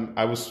everyone.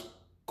 I was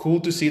cool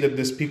to see that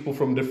there's people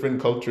from different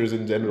cultures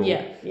in general.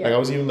 Like, I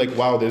was even like,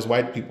 wow, there's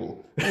white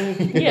people.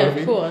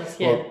 Of course.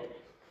 Well,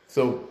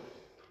 so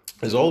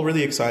it's all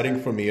really exciting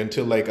for me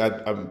until like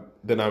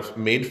then I've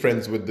made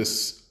friends with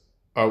this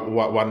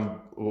one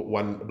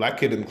black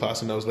kid in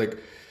class, and I was like,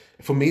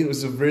 for me it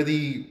was a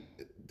really.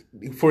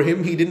 For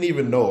him, he didn't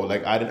even know.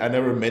 Like, I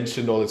never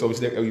mentioned all this.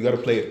 Obviously, like, oh, you got to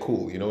play it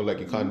cool, you know? Like,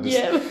 you can't just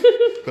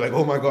be like,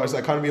 oh my gosh,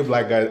 I can't be a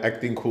black guy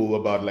acting cool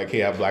about like,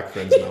 hey, I have black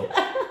friends now.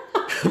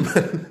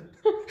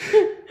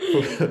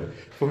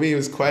 for me, it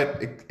was quite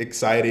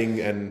exciting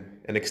and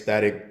an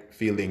ecstatic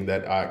feeling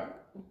that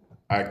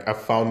I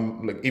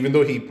found, like, even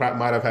though he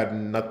might have had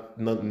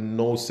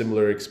no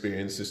similar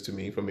experiences to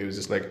me, for me it was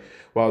just like,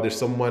 wow, there's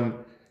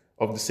someone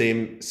of the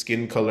same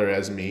skin color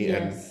as me,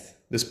 and Yes.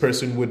 this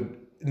person would,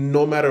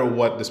 no matter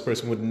what, this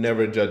person would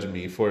never judge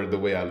me for the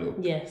way I look.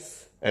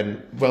 Yes.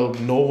 And well,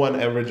 no one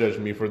ever judged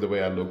me for the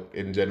way I look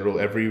in general.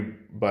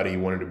 Everybody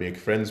wanted to make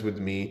friends with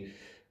me.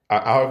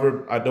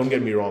 However, don't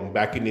get me wrong.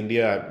 Back in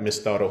India, I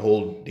missed out a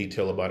whole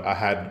detail about. I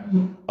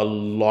had a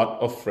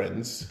lot of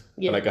friends.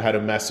 Yeah. Like I had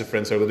a massive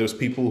friend circle. There was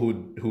people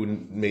who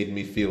made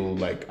me feel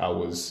like I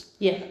was.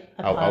 Yeah.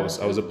 I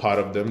was a part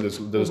of them.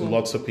 There's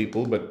lots of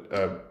people,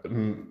 but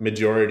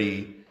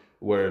majority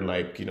were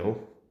like,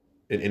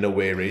 in a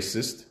way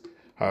racist.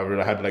 However,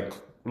 I had like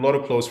a lot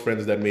of close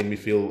friends that made me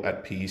feel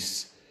at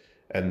peace,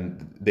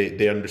 and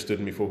they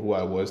understood me for who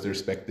I was. They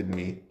respected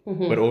me.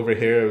 But over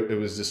here, it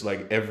was just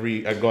like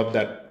I got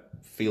that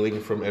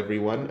feeling from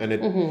everyone, and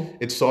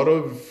it sort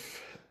of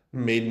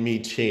made me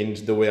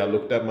change the way I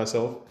looked at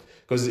myself.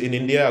 Because in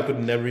India, I could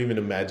never even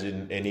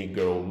imagine any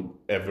girl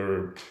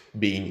ever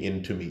being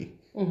into me,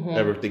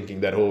 ever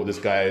thinking that, oh, this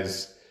guy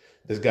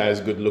is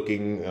good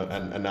looking,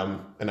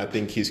 and I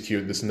think he's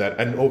cute, this and that.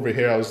 And over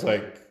here, I was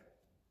like,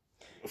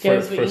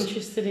 Girls were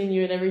interested in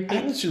you and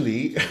everything.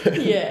 Actually,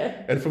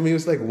 yeah. And for me, it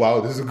was like,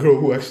 wow, this is a girl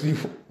who actually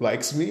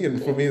likes me.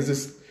 And for me,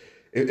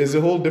 it's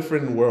a whole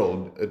different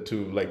world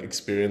to like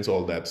experience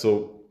all that.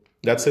 So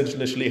that's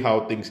initially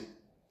how things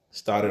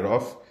started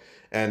off.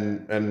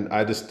 And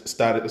I just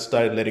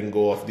started letting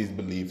go of these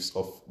beliefs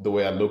of the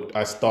way I looked.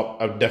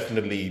 I've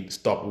definitely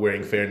stopped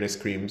wearing fairness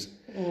creams.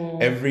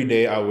 Every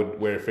day I would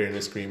wear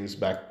fairness creams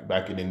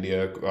back in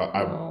India.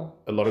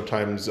 A lot of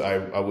times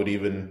I would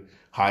even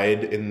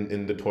hide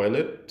in the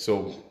toilet,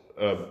 so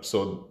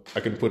I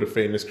can put a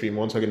fairness cream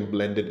on, so I can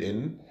blend it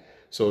in,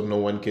 so no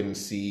one can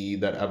see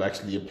that I've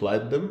actually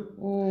applied them.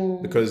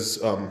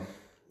 Because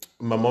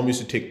my mom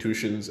used to take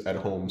tuitions at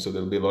home, so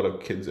there'll be a lot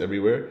of kids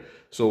everywhere.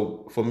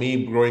 So for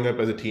me, growing up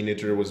as a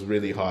teenager was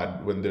really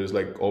hard when there's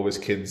like always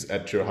kids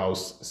at your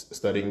house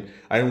studying.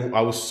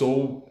 I was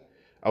so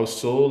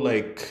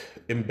like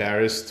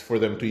embarrassed for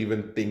them to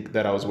even think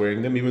that I was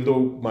wearing them, even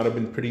though it might have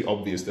been pretty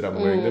obvious that I'm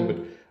wearing them, but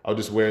I'll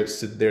just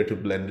sit there to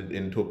blend it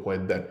into a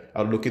point that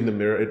I'll look in the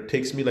mirror. It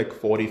takes me like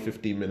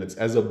 50 minutes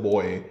as a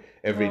boy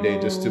every day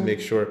just to make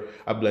sure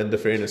I blend the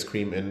fairness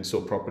cream in so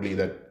properly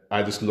that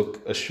I just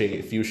look a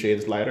few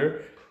shades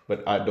lighter.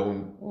 But I've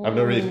not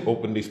really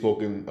openly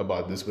spoken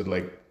about this with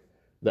like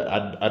that.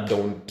 I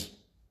don't,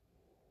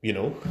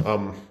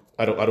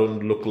 I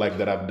don't look like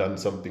that I've done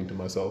something to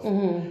myself.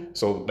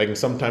 So like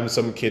sometimes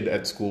some kid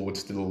at school would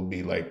still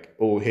be like,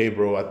 oh, hey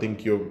bro, I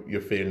think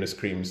your fairness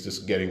cream is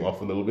just getting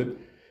off a little bit.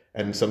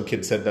 And some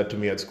kid said that to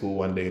me at school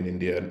one day in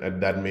India,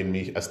 and that made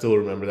me, I still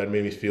remember, that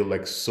made me feel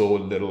like so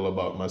little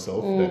about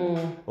myself that,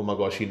 oh my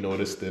gosh, he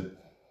noticed it.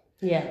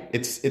 Yeah.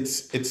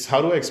 It's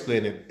how do I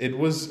explain it? It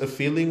was a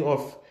feeling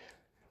of,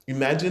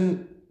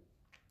 imagine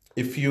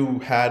if you're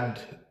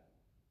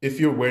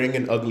wearing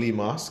an ugly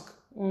mask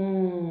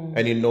and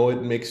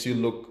it makes you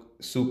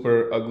look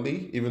super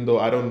ugly, even though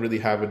I don't really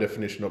have a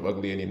definition of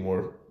ugly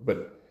anymore,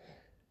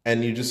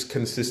 and you're just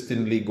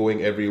consistently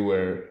going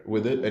everywhere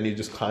with it and you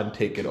just can't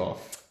take it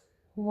off.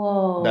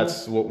 Whoa.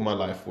 That's what my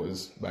life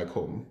was back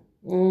home.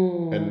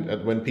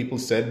 And when people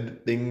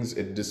said things,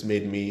 it just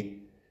made me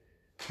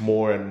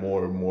more and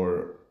more and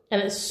more.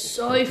 And it's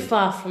so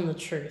far from the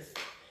truth.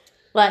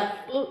 Like,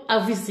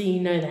 obviously you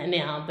know that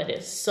now, but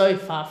it's so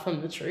far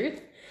from the truth.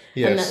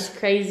 Yes. And that's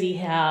crazy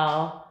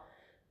how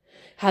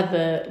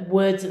the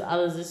words of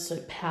others is so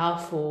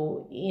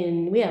powerful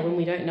when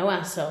we don't know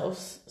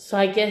ourselves. So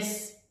I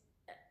guess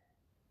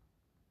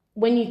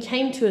when you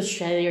came to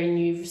Australia and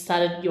you've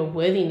started your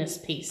worthiness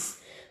piece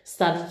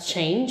started to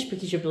change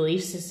because your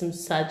belief system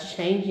started to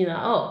change,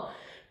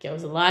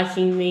 girls are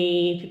liking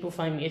me, people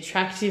find me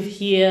attractive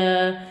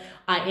here,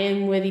 I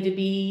am worthy to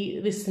be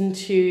listened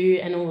to,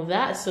 and all of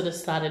that sort of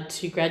started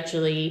to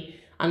gradually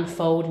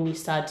unfold and you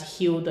started to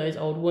heal those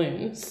old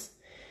wounds.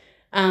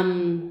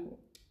 When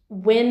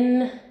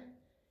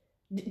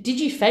did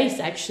you face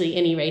actually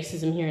any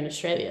racism here in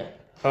Australia?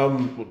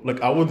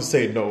 Like I wouldn't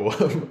say no.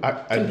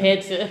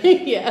 Compared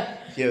to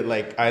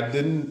like I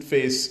didn't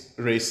face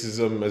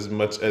racism as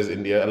much as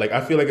India. Like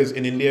I feel like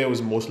in India it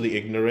was mostly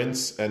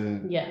ignorance,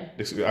 and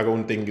I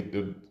don't think it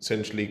would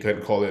essentially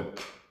can call it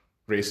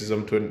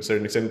racism to a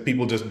certain extent.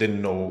 People just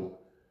didn't know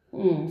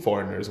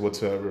foreigners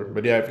whatsoever.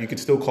 But yeah, you could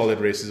still call it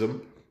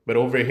racism. But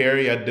over here,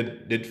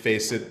 did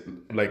face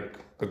it like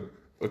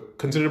a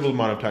considerable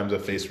amount of times. I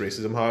faced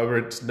racism. However,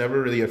 it's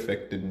never really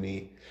affected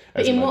me.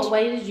 But in what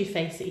way did you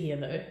face it here,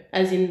 though?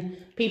 As in,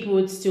 people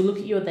would still look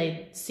at you, or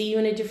they'd see you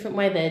in a different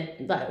way.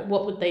 They'd like,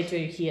 what would they do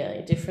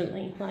here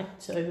differently, like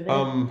to over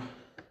there?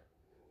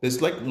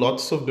 There's like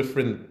lots of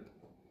different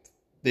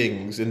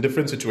things in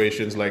different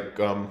situations. Like,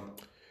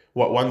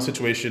 what one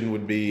situation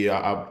would be,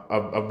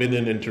 I've been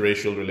in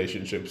interracial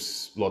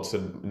relationships lots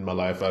in my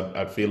life.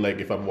 I feel like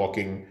if I'm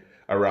walking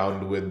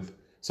around with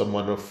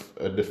someone of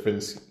a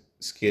different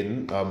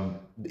skin.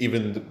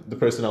 Even the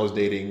person I was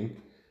dating,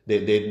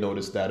 they'd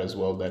noticed that as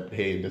well. That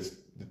hey, this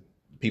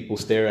people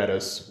stare at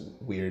us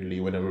weirdly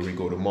whenever we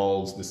go to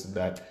malls. This and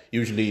that.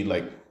 Usually,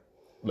 like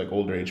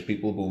older age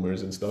people,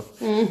 boomers and stuff,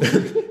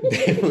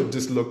 they would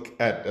just look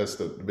at us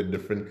a bit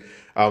different.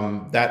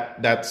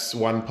 That's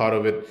one part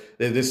of it.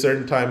 There's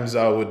certain times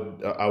I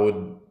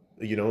would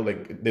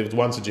like there was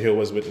once a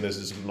Jehovah's Witness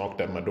just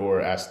knocked at my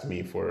door, asked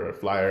me for a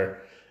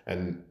flyer,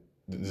 and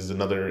this is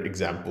another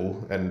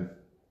example. And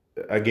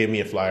I gave me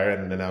a flyer,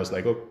 and then I was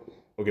like, oh,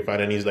 okay, fine.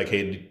 And he's like,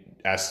 hey,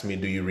 asked me,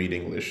 do you read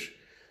English?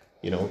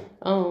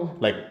 Oh.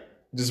 Like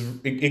just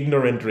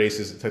ignorant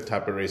racist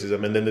type of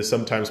racism. And then there's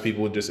sometimes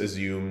people would just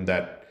assume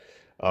that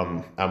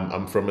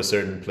I'm from a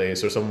certain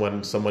place, or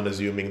someone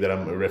assuming that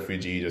I'm a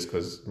refugee just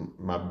because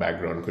my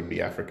background could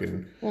be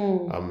African.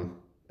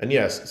 And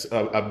yes,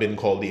 I've been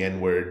called the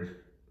N-word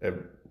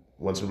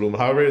once in a room.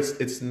 However,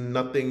 it's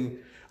nothing.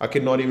 I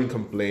cannot even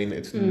complain.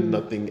 It's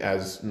nothing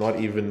as not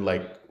even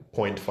like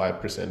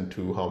 0.5%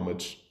 to how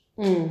much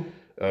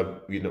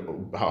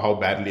how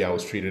badly I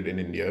was treated in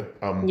India.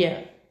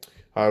 Yeah.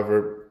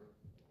 However,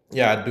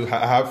 yeah,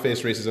 I have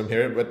faced racism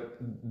here, but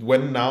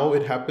when now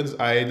it happens,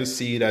 I just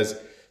see it as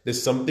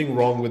there's something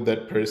wrong with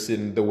that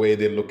person, the way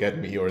they look at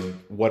me or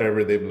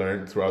whatever they've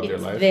learned throughout their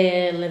life.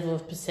 Their level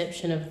of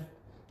perception of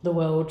the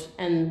world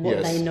and what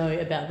Yes. they know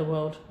about the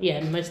world.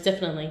 Yeah, most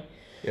definitely.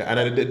 Yeah,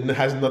 and it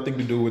has nothing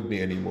to do with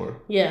me anymore.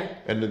 Yeah.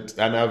 And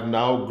I've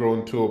now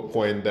grown to a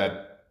point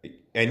that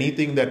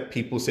anything that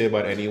people say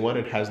about anyone,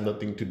 it has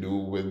nothing to do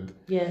with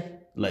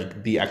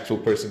like the actual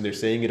person they're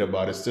saying it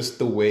about. It's just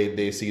the way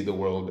they see the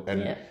world,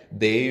 and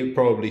they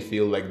probably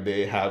feel like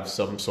they have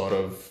some sort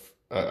of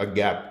a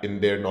gap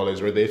in their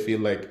knowledge, or they feel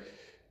like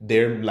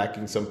they're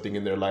lacking something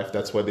in their life.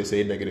 That's why they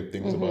say negative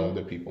things about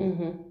other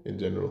people in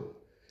general.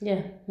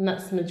 Yeah, and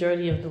that's the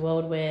majority of the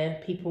world where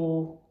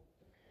people...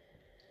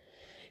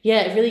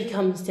 Yeah, it really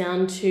comes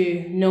down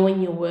to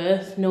knowing your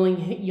worth,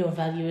 knowing your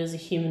value as a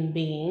human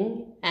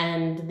being,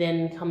 and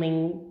then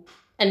coming...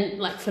 And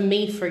like for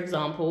me, for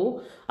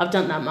example, I've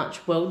done that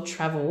much world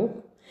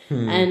travel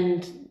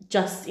and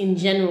just in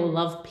general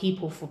love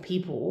people for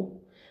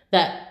people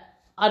that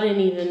I don't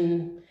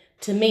even...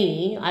 To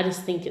me, I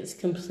just think it's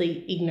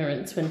complete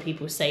ignorance when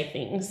people say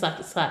things. Like,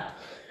 it's like,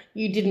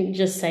 you didn't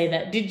just say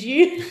that, did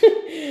you?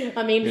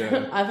 I mean,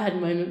 I've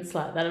had moments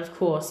like that, of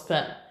course,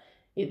 but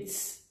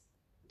it's...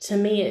 To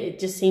me, it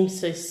just seems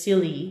so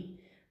silly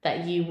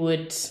that you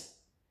would...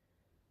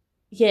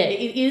 Yeah,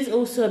 it is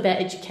also about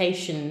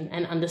education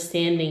and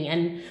understanding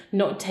and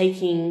not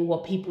taking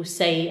what people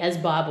say as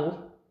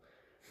Bible.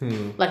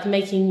 Like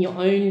making your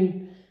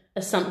own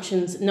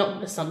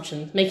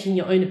making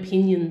your own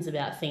opinions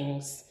about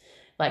things,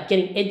 like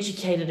getting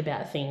educated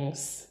about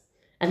things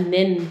and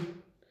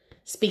then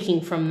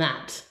speaking from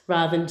that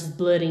rather than just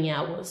blurting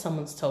out what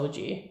someone's told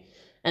you.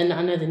 And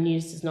I know the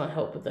news does not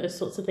help with those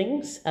sorts of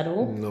things at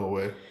all. No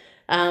way.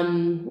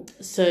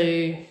 So,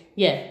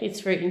 yeah,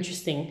 it's very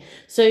interesting.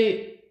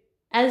 So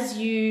as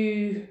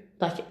you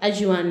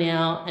are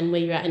now and where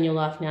you're at in your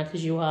life now,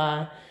 because you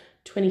are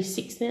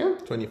 26 now?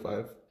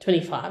 25.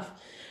 25.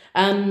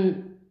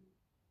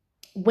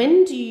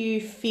 When do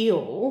you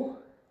feel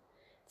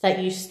that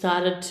you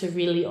started to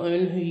really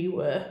own who you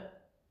were?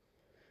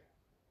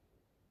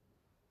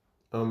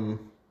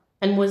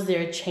 And was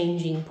there a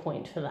changing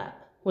point for that?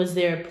 Was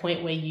there a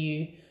point where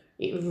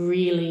it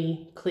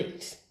really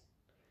clicked?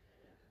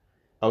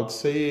 I would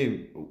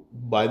say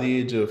by the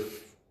age of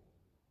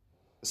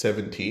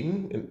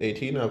 17 and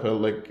 18, I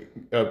felt like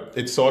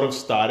it sort of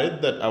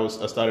started that I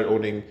started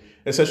owning,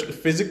 essentially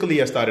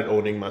physically I started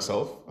owning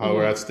myself.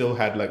 However, I still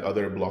had like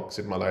other blocks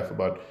in my life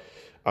about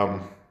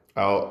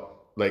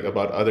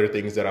about other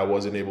things that I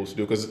wasn't able to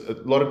do, because a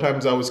lot of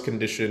times I was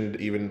conditioned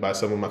even by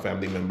some of my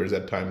family members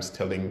at times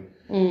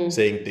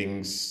saying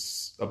things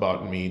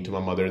about me to my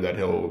mother that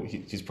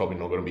he's probably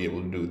not going to be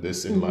able to do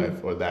this in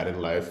life or that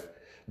in life,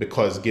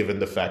 because given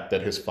the fact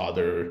that his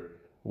father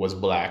was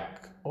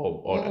black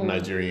or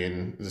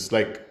Nigerian, it's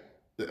like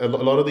a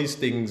lot of these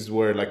things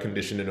were like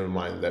conditioned in my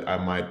mind that I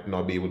might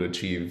not be able to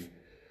achieve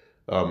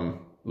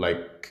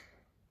like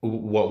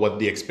what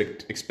the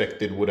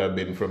expected would have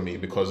been from me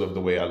because of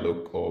the way I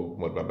look or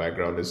what my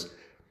background is.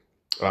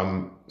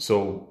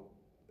 So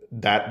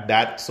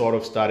that sort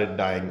of started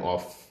dying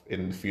off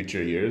in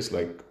future years.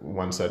 Like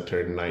once I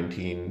turned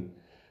 19,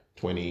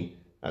 20,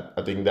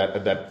 I think that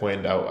at that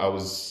point I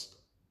was...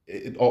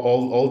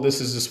 all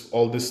this is just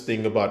all this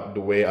thing about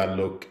the way I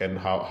look and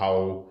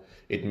how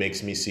it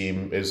makes me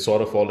seem is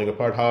sort of falling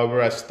apart.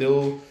 However, I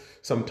still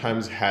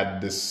sometimes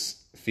had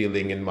this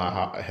feeling in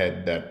my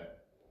head that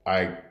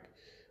I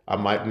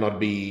might not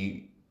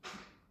be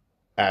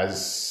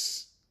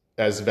as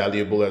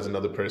valuable as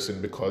another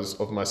person because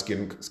of my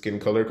skin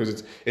color,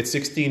 because it's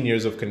 16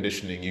 years of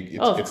conditioning.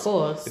 Of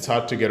course. It's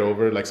hard to get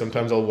over. Like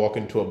sometimes I'll walk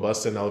into a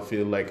bus and I'll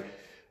feel like,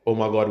 oh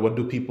my God, what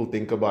do people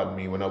think about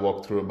me when I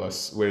walk through a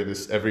bus where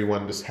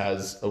everyone just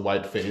has a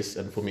white face?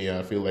 And for me,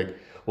 I feel like,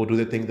 oh, do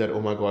they think that,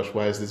 oh my gosh,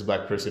 why is this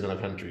black person in our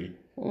country?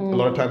 A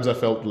lot of times I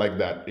felt like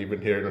that,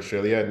 even here in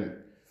Australia.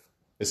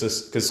 It's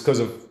just because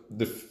of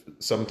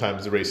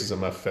sometimes the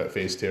racism I've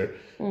faced here.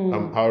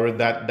 However,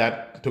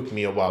 that took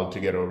me a while to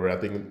get over. I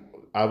think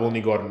I've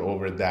only gotten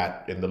over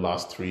that in the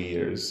last 3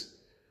 years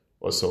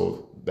or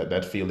so.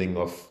 That feeling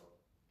of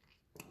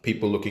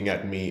people looking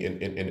at me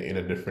in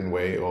a different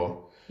way,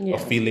 or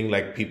feeling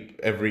like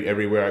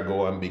everywhere I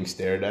go I'm being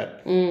stared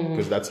at,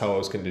 because that's how I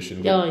was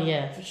conditioned. Oh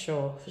yeah, for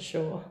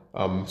sure.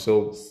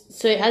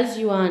 So as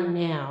you are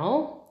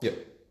now, yeah,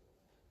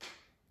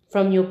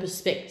 from your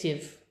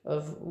perspective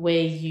of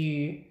where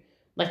you,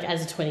 like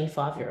as a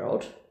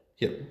 25-year-old,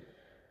 yeah,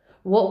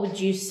 what would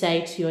you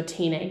say to your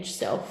teenage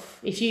self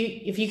if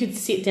you could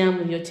sit down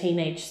with your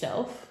teenage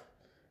self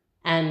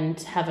and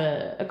have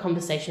a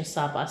conversation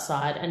side by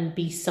side and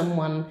be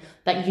someone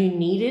that you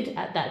needed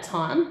at that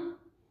time?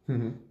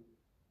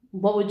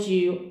 How would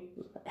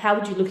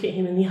you look at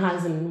him in the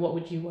eyes, and what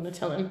would you want to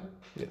tell him?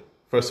 Yeah.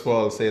 First of all,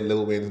 I'll say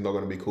Lil Wayne's not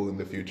going to be cool in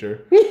the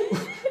future.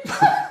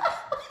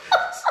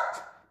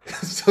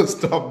 So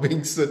stop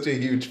being such a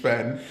huge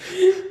fan.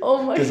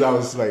 Oh my! Because I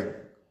was like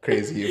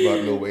crazy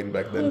about Lil Wayne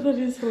back then. Oh, that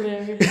is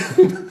hilarious.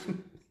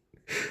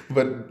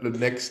 But the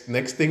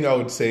next thing I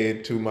would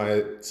say to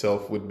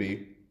myself would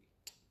be,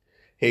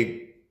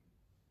 hey,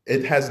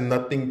 it has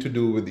nothing to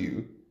do with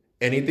you.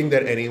 Anything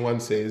that anyone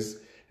says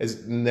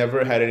has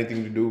never had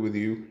anything to do with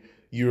you.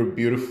 You're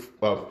beautiful.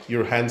 Well,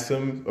 you're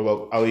handsome.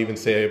 Well, I'll even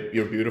say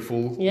you're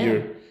beautiful.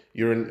 Yeah.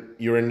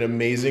 You're an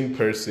amazing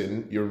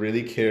person. You're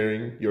really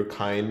caring. You're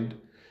kind.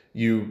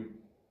 You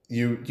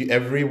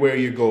everywhere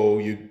you go,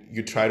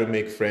 you try to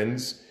make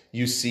friends.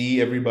 You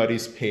see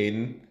everybody's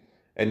pain,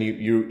 and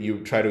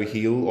you try to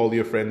heal all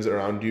your friends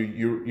around you.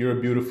 You're a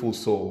beautiful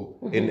soul,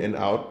 in and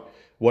out.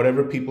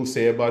 Whatever people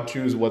say about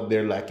you is what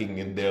they're lacking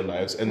in their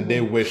lives, and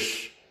they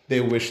wish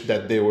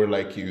that they were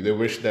like you. They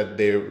wish that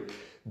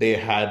they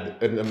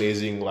had an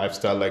amazing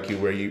lifestyle like you,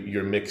 where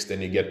you're mixed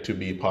and you get to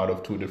be part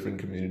of two different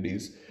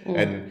communities,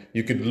 and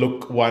you could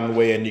look one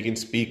way and you can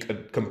speak a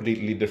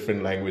completely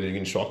different language. You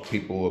can shock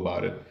people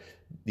about it.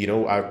 You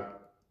know,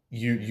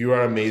 you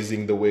are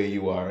amazing the way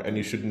you are, and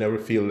you should never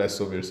feel less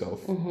of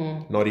yourself,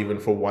 not even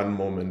for one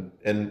moment.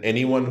 And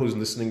anyone who's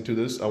listening to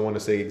this, I want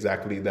to say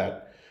exactly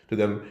that to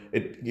them.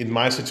 In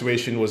my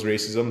situation was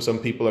racism. Some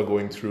people are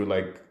going through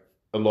like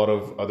a lot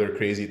of other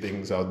crazy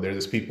things out there.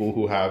 There's people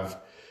who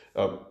have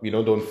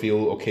don't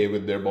feel okay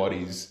with their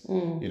bodies.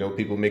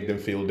 People make them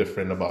feel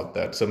different about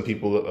that. Some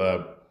people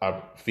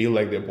feel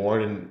like they're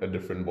born in a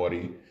different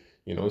body.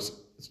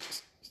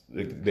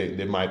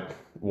 They might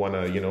want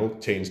to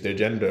change their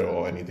gender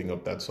or anything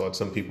of that sort.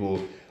 Some people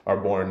are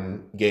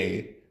born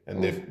gay,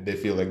 and they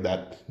feel like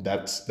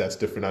that's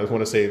different. I just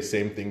want to say the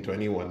same thing to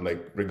anyone.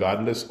 Like,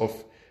 regardless of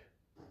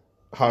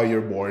how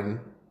you're born,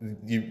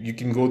 you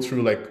can go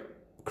through like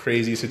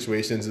crazy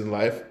situations in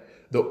life.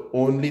 The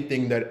only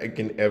thing that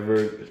can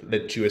ever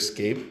let you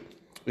escape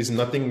is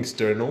nothing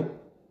external.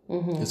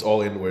 It's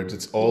all inwards.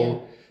 It's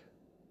all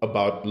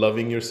about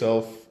loving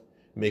yourself,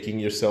 making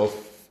yourself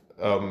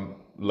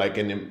like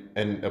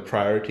a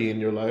priority in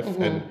your life,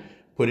 and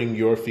putting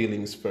your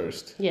feelings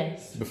first.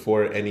 Yes.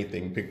 Before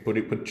anything,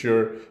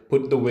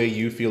 put the way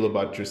you feel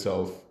about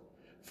yourself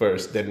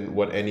first than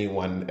what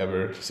anyone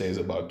ever says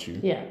about you.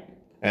 Yeah.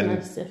 And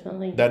most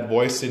definitely. That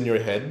voice in your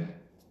head,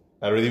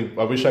 I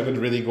wish I could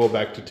really go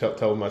back to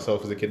tell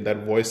myself as a kid,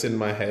 that voice in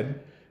my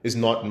head is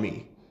not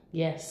me.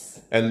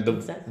 Yes. And the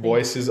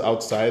voices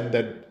outside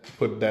that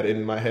put that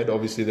in my head,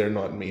 obviously they're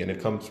not me, and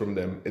it comes from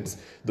them. It's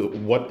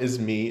what is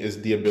me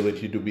is the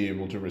ability to be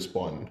able to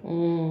respond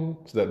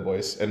to that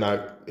voice. And I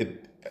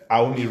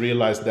only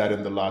realized that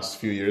in the last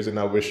few years, and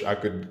I wish I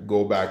could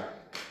go back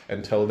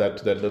and tell that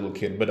to that little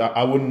kid. But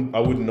I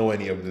wouldn't know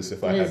any of this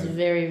if I hadn't. It is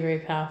very, very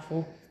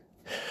powerful.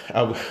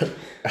 I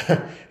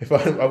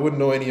wouldn't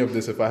know any of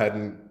this if I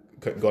hadn't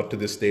got to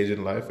this stage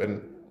in life,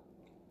 and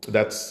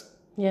that's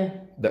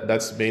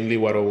mainly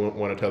what I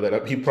want to tell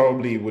that. He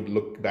probably would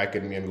look back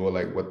at me and go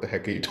like, "What the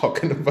heck are you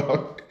talking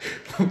about?"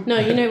 No,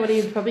 you know what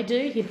he'd probably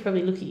do? He'd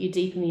probably look at you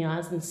deep in the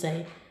eyes and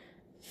say,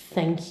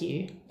 "Thank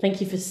you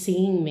for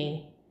seeing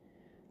me.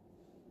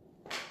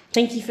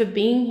 Thank you for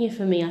being here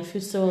for me. I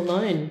feel so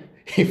alone."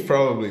 He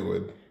probably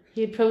would.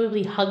 He'd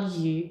probably hug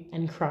you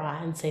and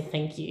cry and say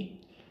thank you.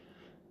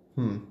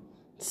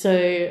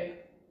 So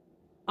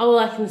all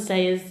I can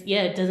say is,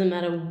 it doesn't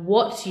matter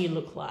what you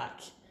look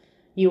like.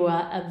 You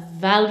are a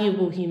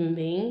valuable human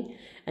being,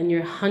 and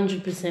you're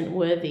 100%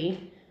 worthy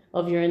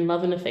of your own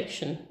love and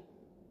affection.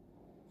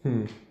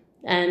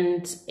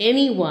 And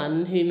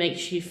anyone who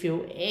makes you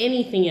feel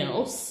anything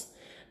else,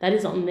 that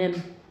is on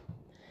them.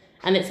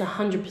 And it's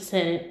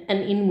 100%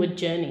 an inward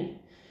journey.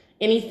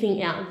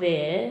 Anything out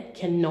there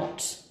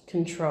cannot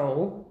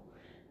control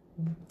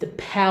the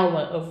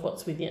power of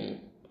what's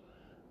within.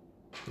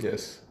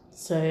 Yes.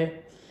 So,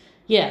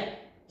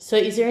 So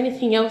is there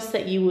anything else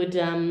that you would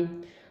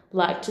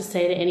like to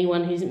say to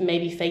anyone who's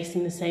maybe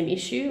facing the same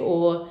issue,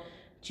 or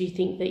do you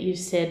think that you've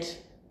said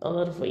a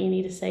lot of what you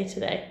need to say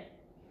today?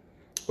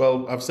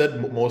 Well, I've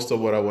said most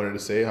of what I wanted to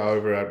say.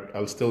 However,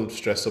 I'll still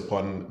stress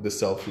upon the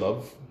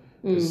self-love.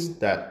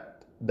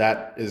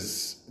 That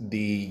is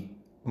the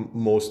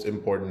most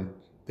important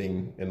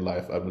thing in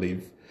life, I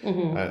believe.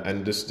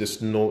 And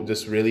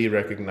just really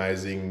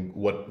recognizing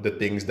what the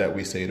things that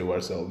we say to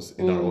ourselves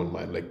in our own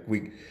mind. Like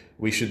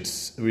we should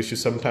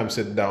sometimes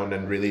sit down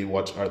and really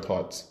watch our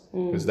thoughts,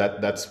 because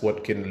that's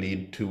what can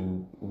lead to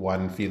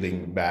one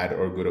feeling bad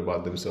or good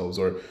about themselves,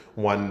 or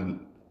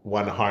one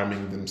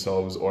harming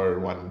themselves or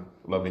one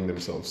loving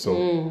themselves.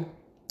 So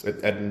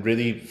and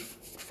really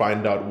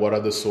find out what are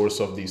the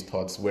source of these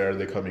thoughts, where are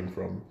they coming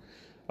from.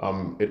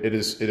 It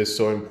is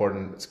so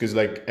important, because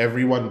like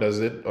everyone does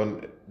it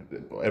on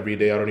every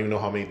day. I don't even know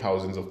how many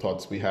thousands of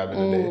thoughts we have in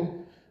a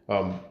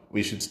day.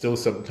 We should still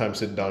sometimes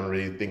sit down and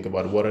really think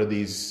about what are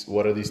these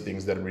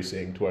things that we're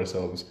saying to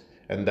ourselves,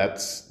 and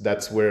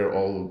that's where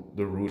all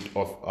the root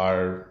of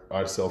our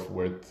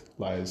self-worth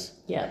lies.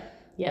 Yeah.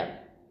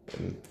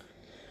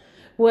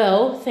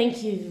 Well,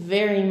 thank you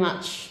very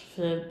much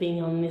for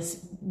being on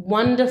this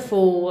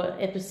wonderful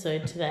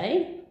episode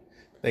today.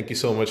 Thank you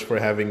so much for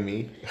having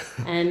me.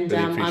 And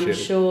really I'm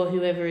sure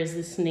whoever is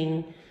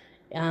listening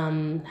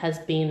has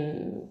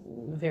been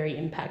very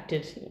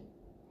impacted.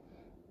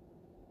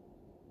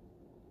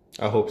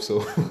 I hope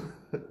so.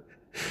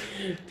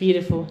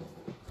 Beautiful.